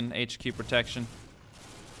Battalion HQ protection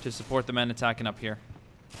to support the men attacking up here.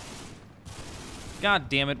 God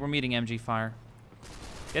damn it, we're meeting MG fire.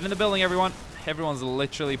 Get in the building, everyone. Everyone's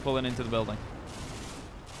literally pulling into the building.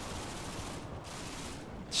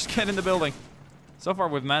 Just get in the building. So far,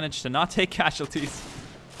 we've managed to not take casualties,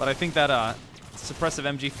 but I think that suppressive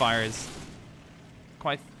MG fire is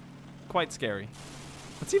quite scary.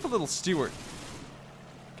 Let's see if a little steward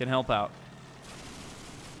can help out.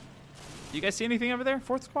 You guys see anything over there?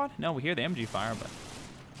 4th squad? No, we hear the MG fire, but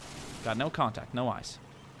got no contact, no eyes.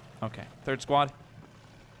 Okay, 3rd squad.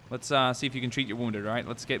 Let's see if you can treat your wounded, all right?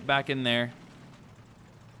 Let's get back in there.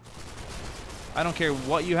 I don't care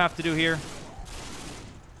what you have to do here,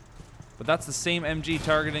 but that's the same MG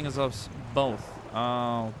targeting as us both.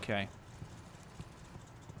 Okay.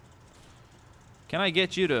 Can I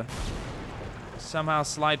get you to somehow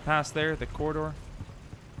slide past there, the corridor?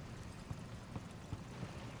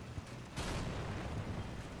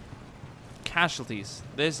 Casualties.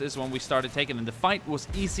 This is when we started taking them. The fight was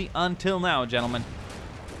easy until now, gentlemen.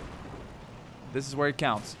 This is where it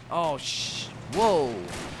counts. Oh, whoa.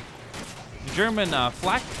 German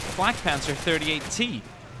Flak Panzer 38T.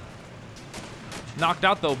 Knocked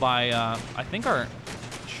out, though, by, I think, our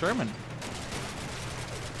Sherman.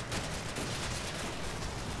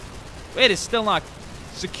 It is still not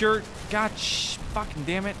secured. God, fucking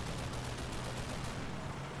damn it.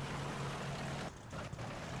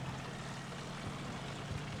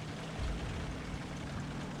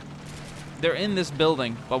 They're in this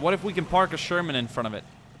building, but what if we can park a Sherman in front of it?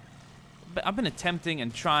 I've been attempting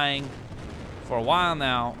and trying for a while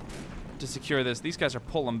now to secure this. These guys are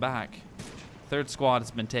pulling back. 3rd squad has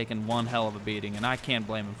been taking one hell of a beating, and I can't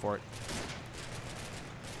blame them for it.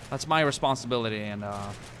 That's my responsibility, and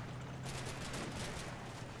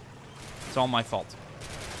it's all my fault.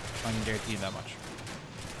 I can guarantee you that much.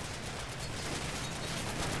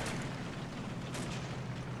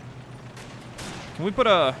 Can we put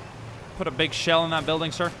a big shell in that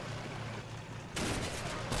building, sir?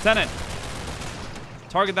 Lieutenant,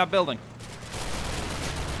 target that building.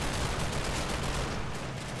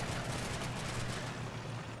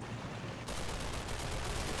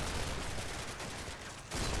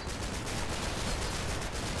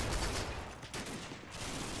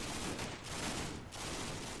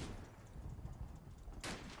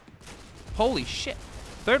 Holy shit.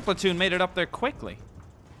 Third platoon made it up there quickly.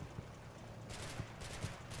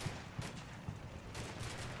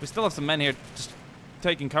 We still have some men here just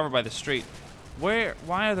taking cover by the street. Why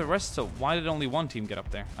are the rest so... Why did only one team get up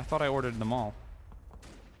there? I thought I ordered them all.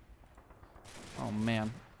 Oh,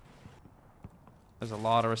 man. There's a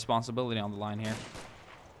lot of responsibility on the line here.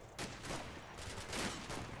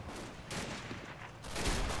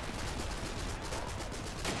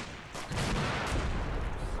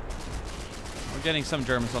 We're getting some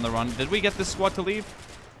Germans on the run. Did we get this squad to leave?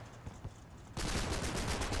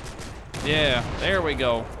 Yeah, there we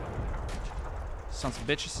go. Sons of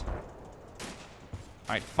bitches.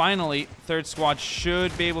 Alright, finally, third squad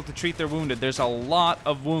should be able to treat their wounded. There's a lot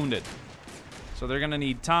of wounded. So they're going to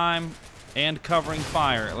need time and covering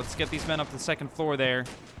fire. Let's get these men up to the second floor there.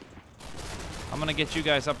 I'm going to get you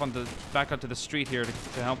guys up onto back onto the street here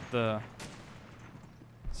to help the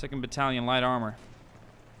 2nd Battalion Light Armor.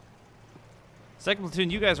 2nd Platoon,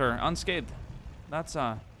 you guys are unscathed. That's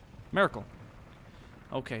a miracle.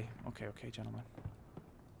 Okay, gentlemen.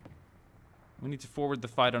 We need to forward the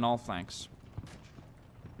fight on all flanks.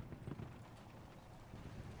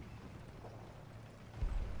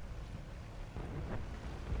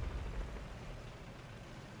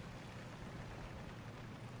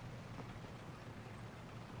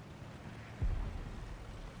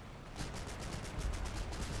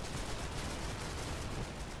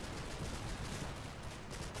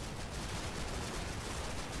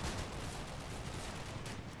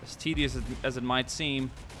 As tedious as it might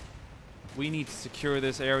seem, we need to secure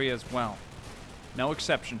this area as well. No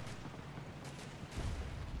exception.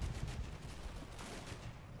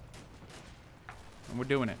 And we're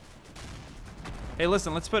doing it. Hey,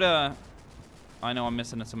 listen, let's put a... I know I'm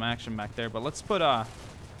missing some action back there, but let's put a...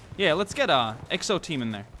 Yeah, let's get a XO team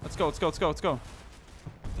in there. Let's go, let's go, let's go, let's go.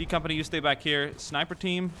 D Company, you stay back here. Sniper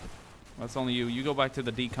team, that's only you. You go back to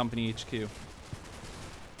the D Company HQ.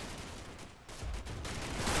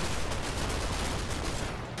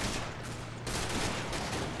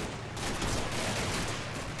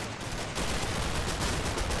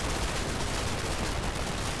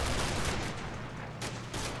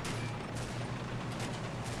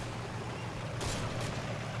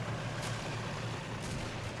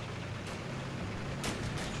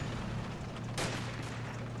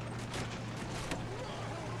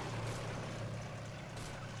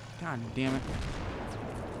 God damn it.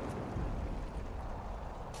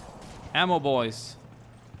 Ammo boys.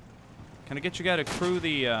 Can I get you guys to crew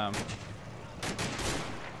the... Can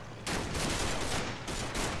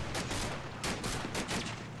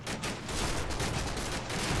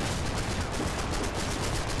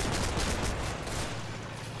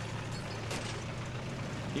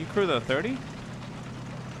you crew the 30?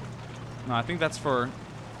 No, I think that's for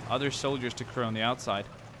other soldiers to crew on the outside.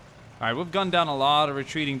 Alright, we've gunned down a lot of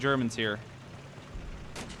retreating Germans here.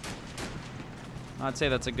 I'd say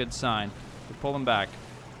that's a good sign. We pull them back.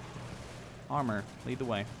 Armor, lead the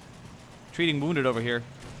way. Treating wounded over here.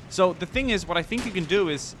 So the thing is, what I think you can do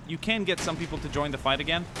is, you can get some people to join the fight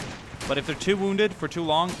again. But if they're too wounded for too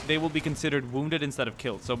long, they will be considered wounded instead of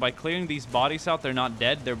killed. So by clearing these bodies out, they're not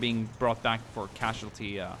dead. They're being brought back for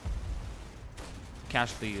casualty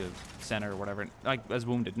center or whatever, like as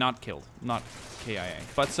wounded, not killed, not KIA.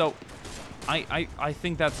 But so I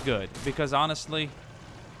think that's good, because honestly,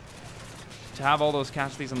 to have all those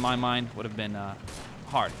casualties in my mind would have been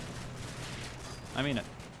hard. I mean it.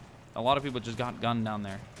 A lot of people just got gunned down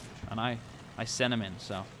there, and I sent them in.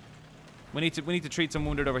 So we need to treat some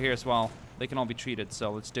wounded over here as well. They can all be treated.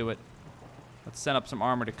 So let's do it. Let's set up some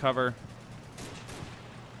armor to cover.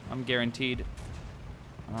 I'm guaranteed.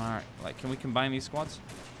 All right, like, can we combine these squads?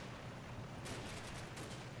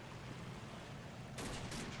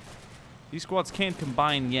 These squads can't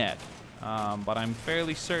combine yet, but I'm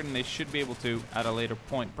fairly certain they should be able to at a later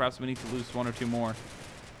point. Perhaps we need to lose one or two more.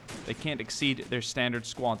 They can't exceed their standard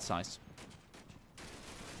squad size.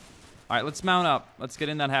 All right, let's mount up. Let's get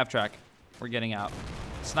in that half track. We're getting out.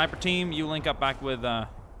 Sniper team, you link up back with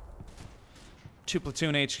 2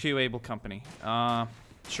 Platoon HQ Able Company.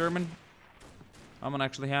 Sherman, I'm gonna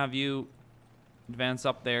actually have you advance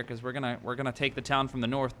up there, because we're gonna take the town from the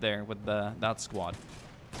north there with that squad.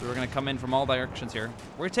 So we're gonna come in from all directions here.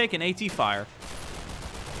 We're taking AT fire.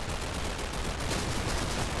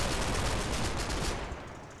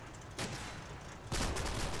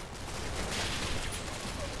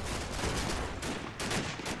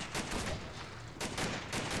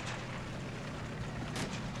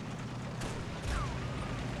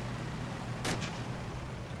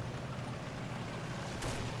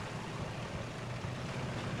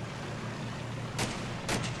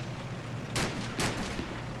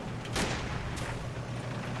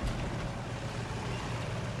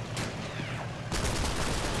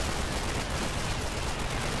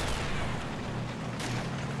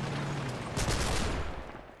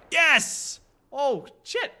 Oh,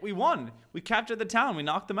 shit. We won. We captured the town. We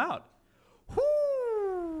knocked them out.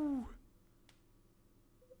 Whoo!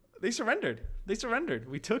 They surrendered. They surrendered.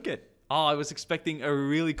 We took it. Oh, I was expecting a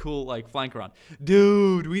really cool, like, flank run.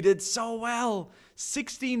 Dude, we did so well.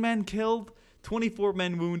 16 men killed, 24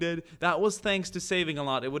 men wounded. That was thanks to saving a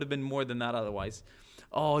lot. It would have been more than that otherwise.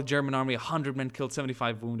 Oh, German army, 100 men killed,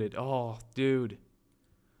 75 wounded. Oh, dude.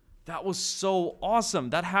 That was so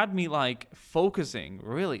awesome. That had me, like, focusing,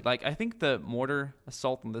 really. Like, I think the mortar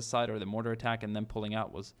assault on this side, or the mortar attack and then pulling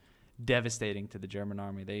out, was devastating to the German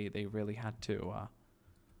army. They really had to,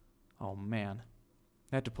 oh, man.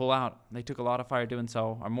 They had to pull out. They took a lot of fire doing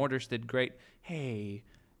so. Our mortars did great. Hey.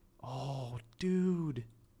 Oh, dude.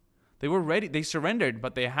 They were ready. They surrendered,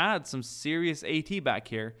 but they had some serious AT back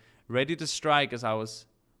here, ready to strike as I was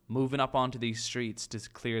moving up onto these streets to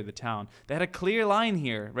clear the town. They had a clear line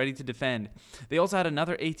here, ready to defend. They also had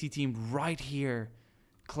another AT team right here,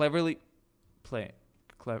 cleverly placed.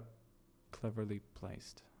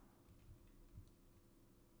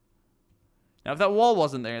 Now, if that wall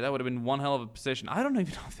wasn't there, that would have been one hell of a position. I don't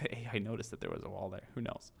even know if the AI noticed that there was a wall there. Who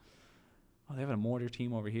knows? Oh, they have a mortar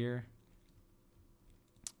team over here.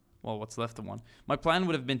 Well, what's left of one. My plan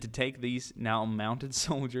would have been to take these now mounted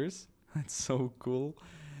soldiers. That's so cool.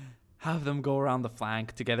 Have them go around the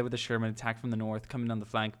flank together with the Sherman, attack from the north, coming down the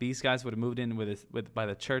flank. These guys would have moved in by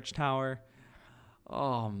the church tower.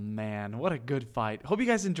 Oh, man. What a good fight. Hope you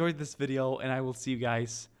guys enjoyed this video, and I will see you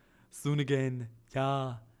guys soon again.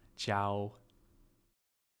 Yeah. Ciao.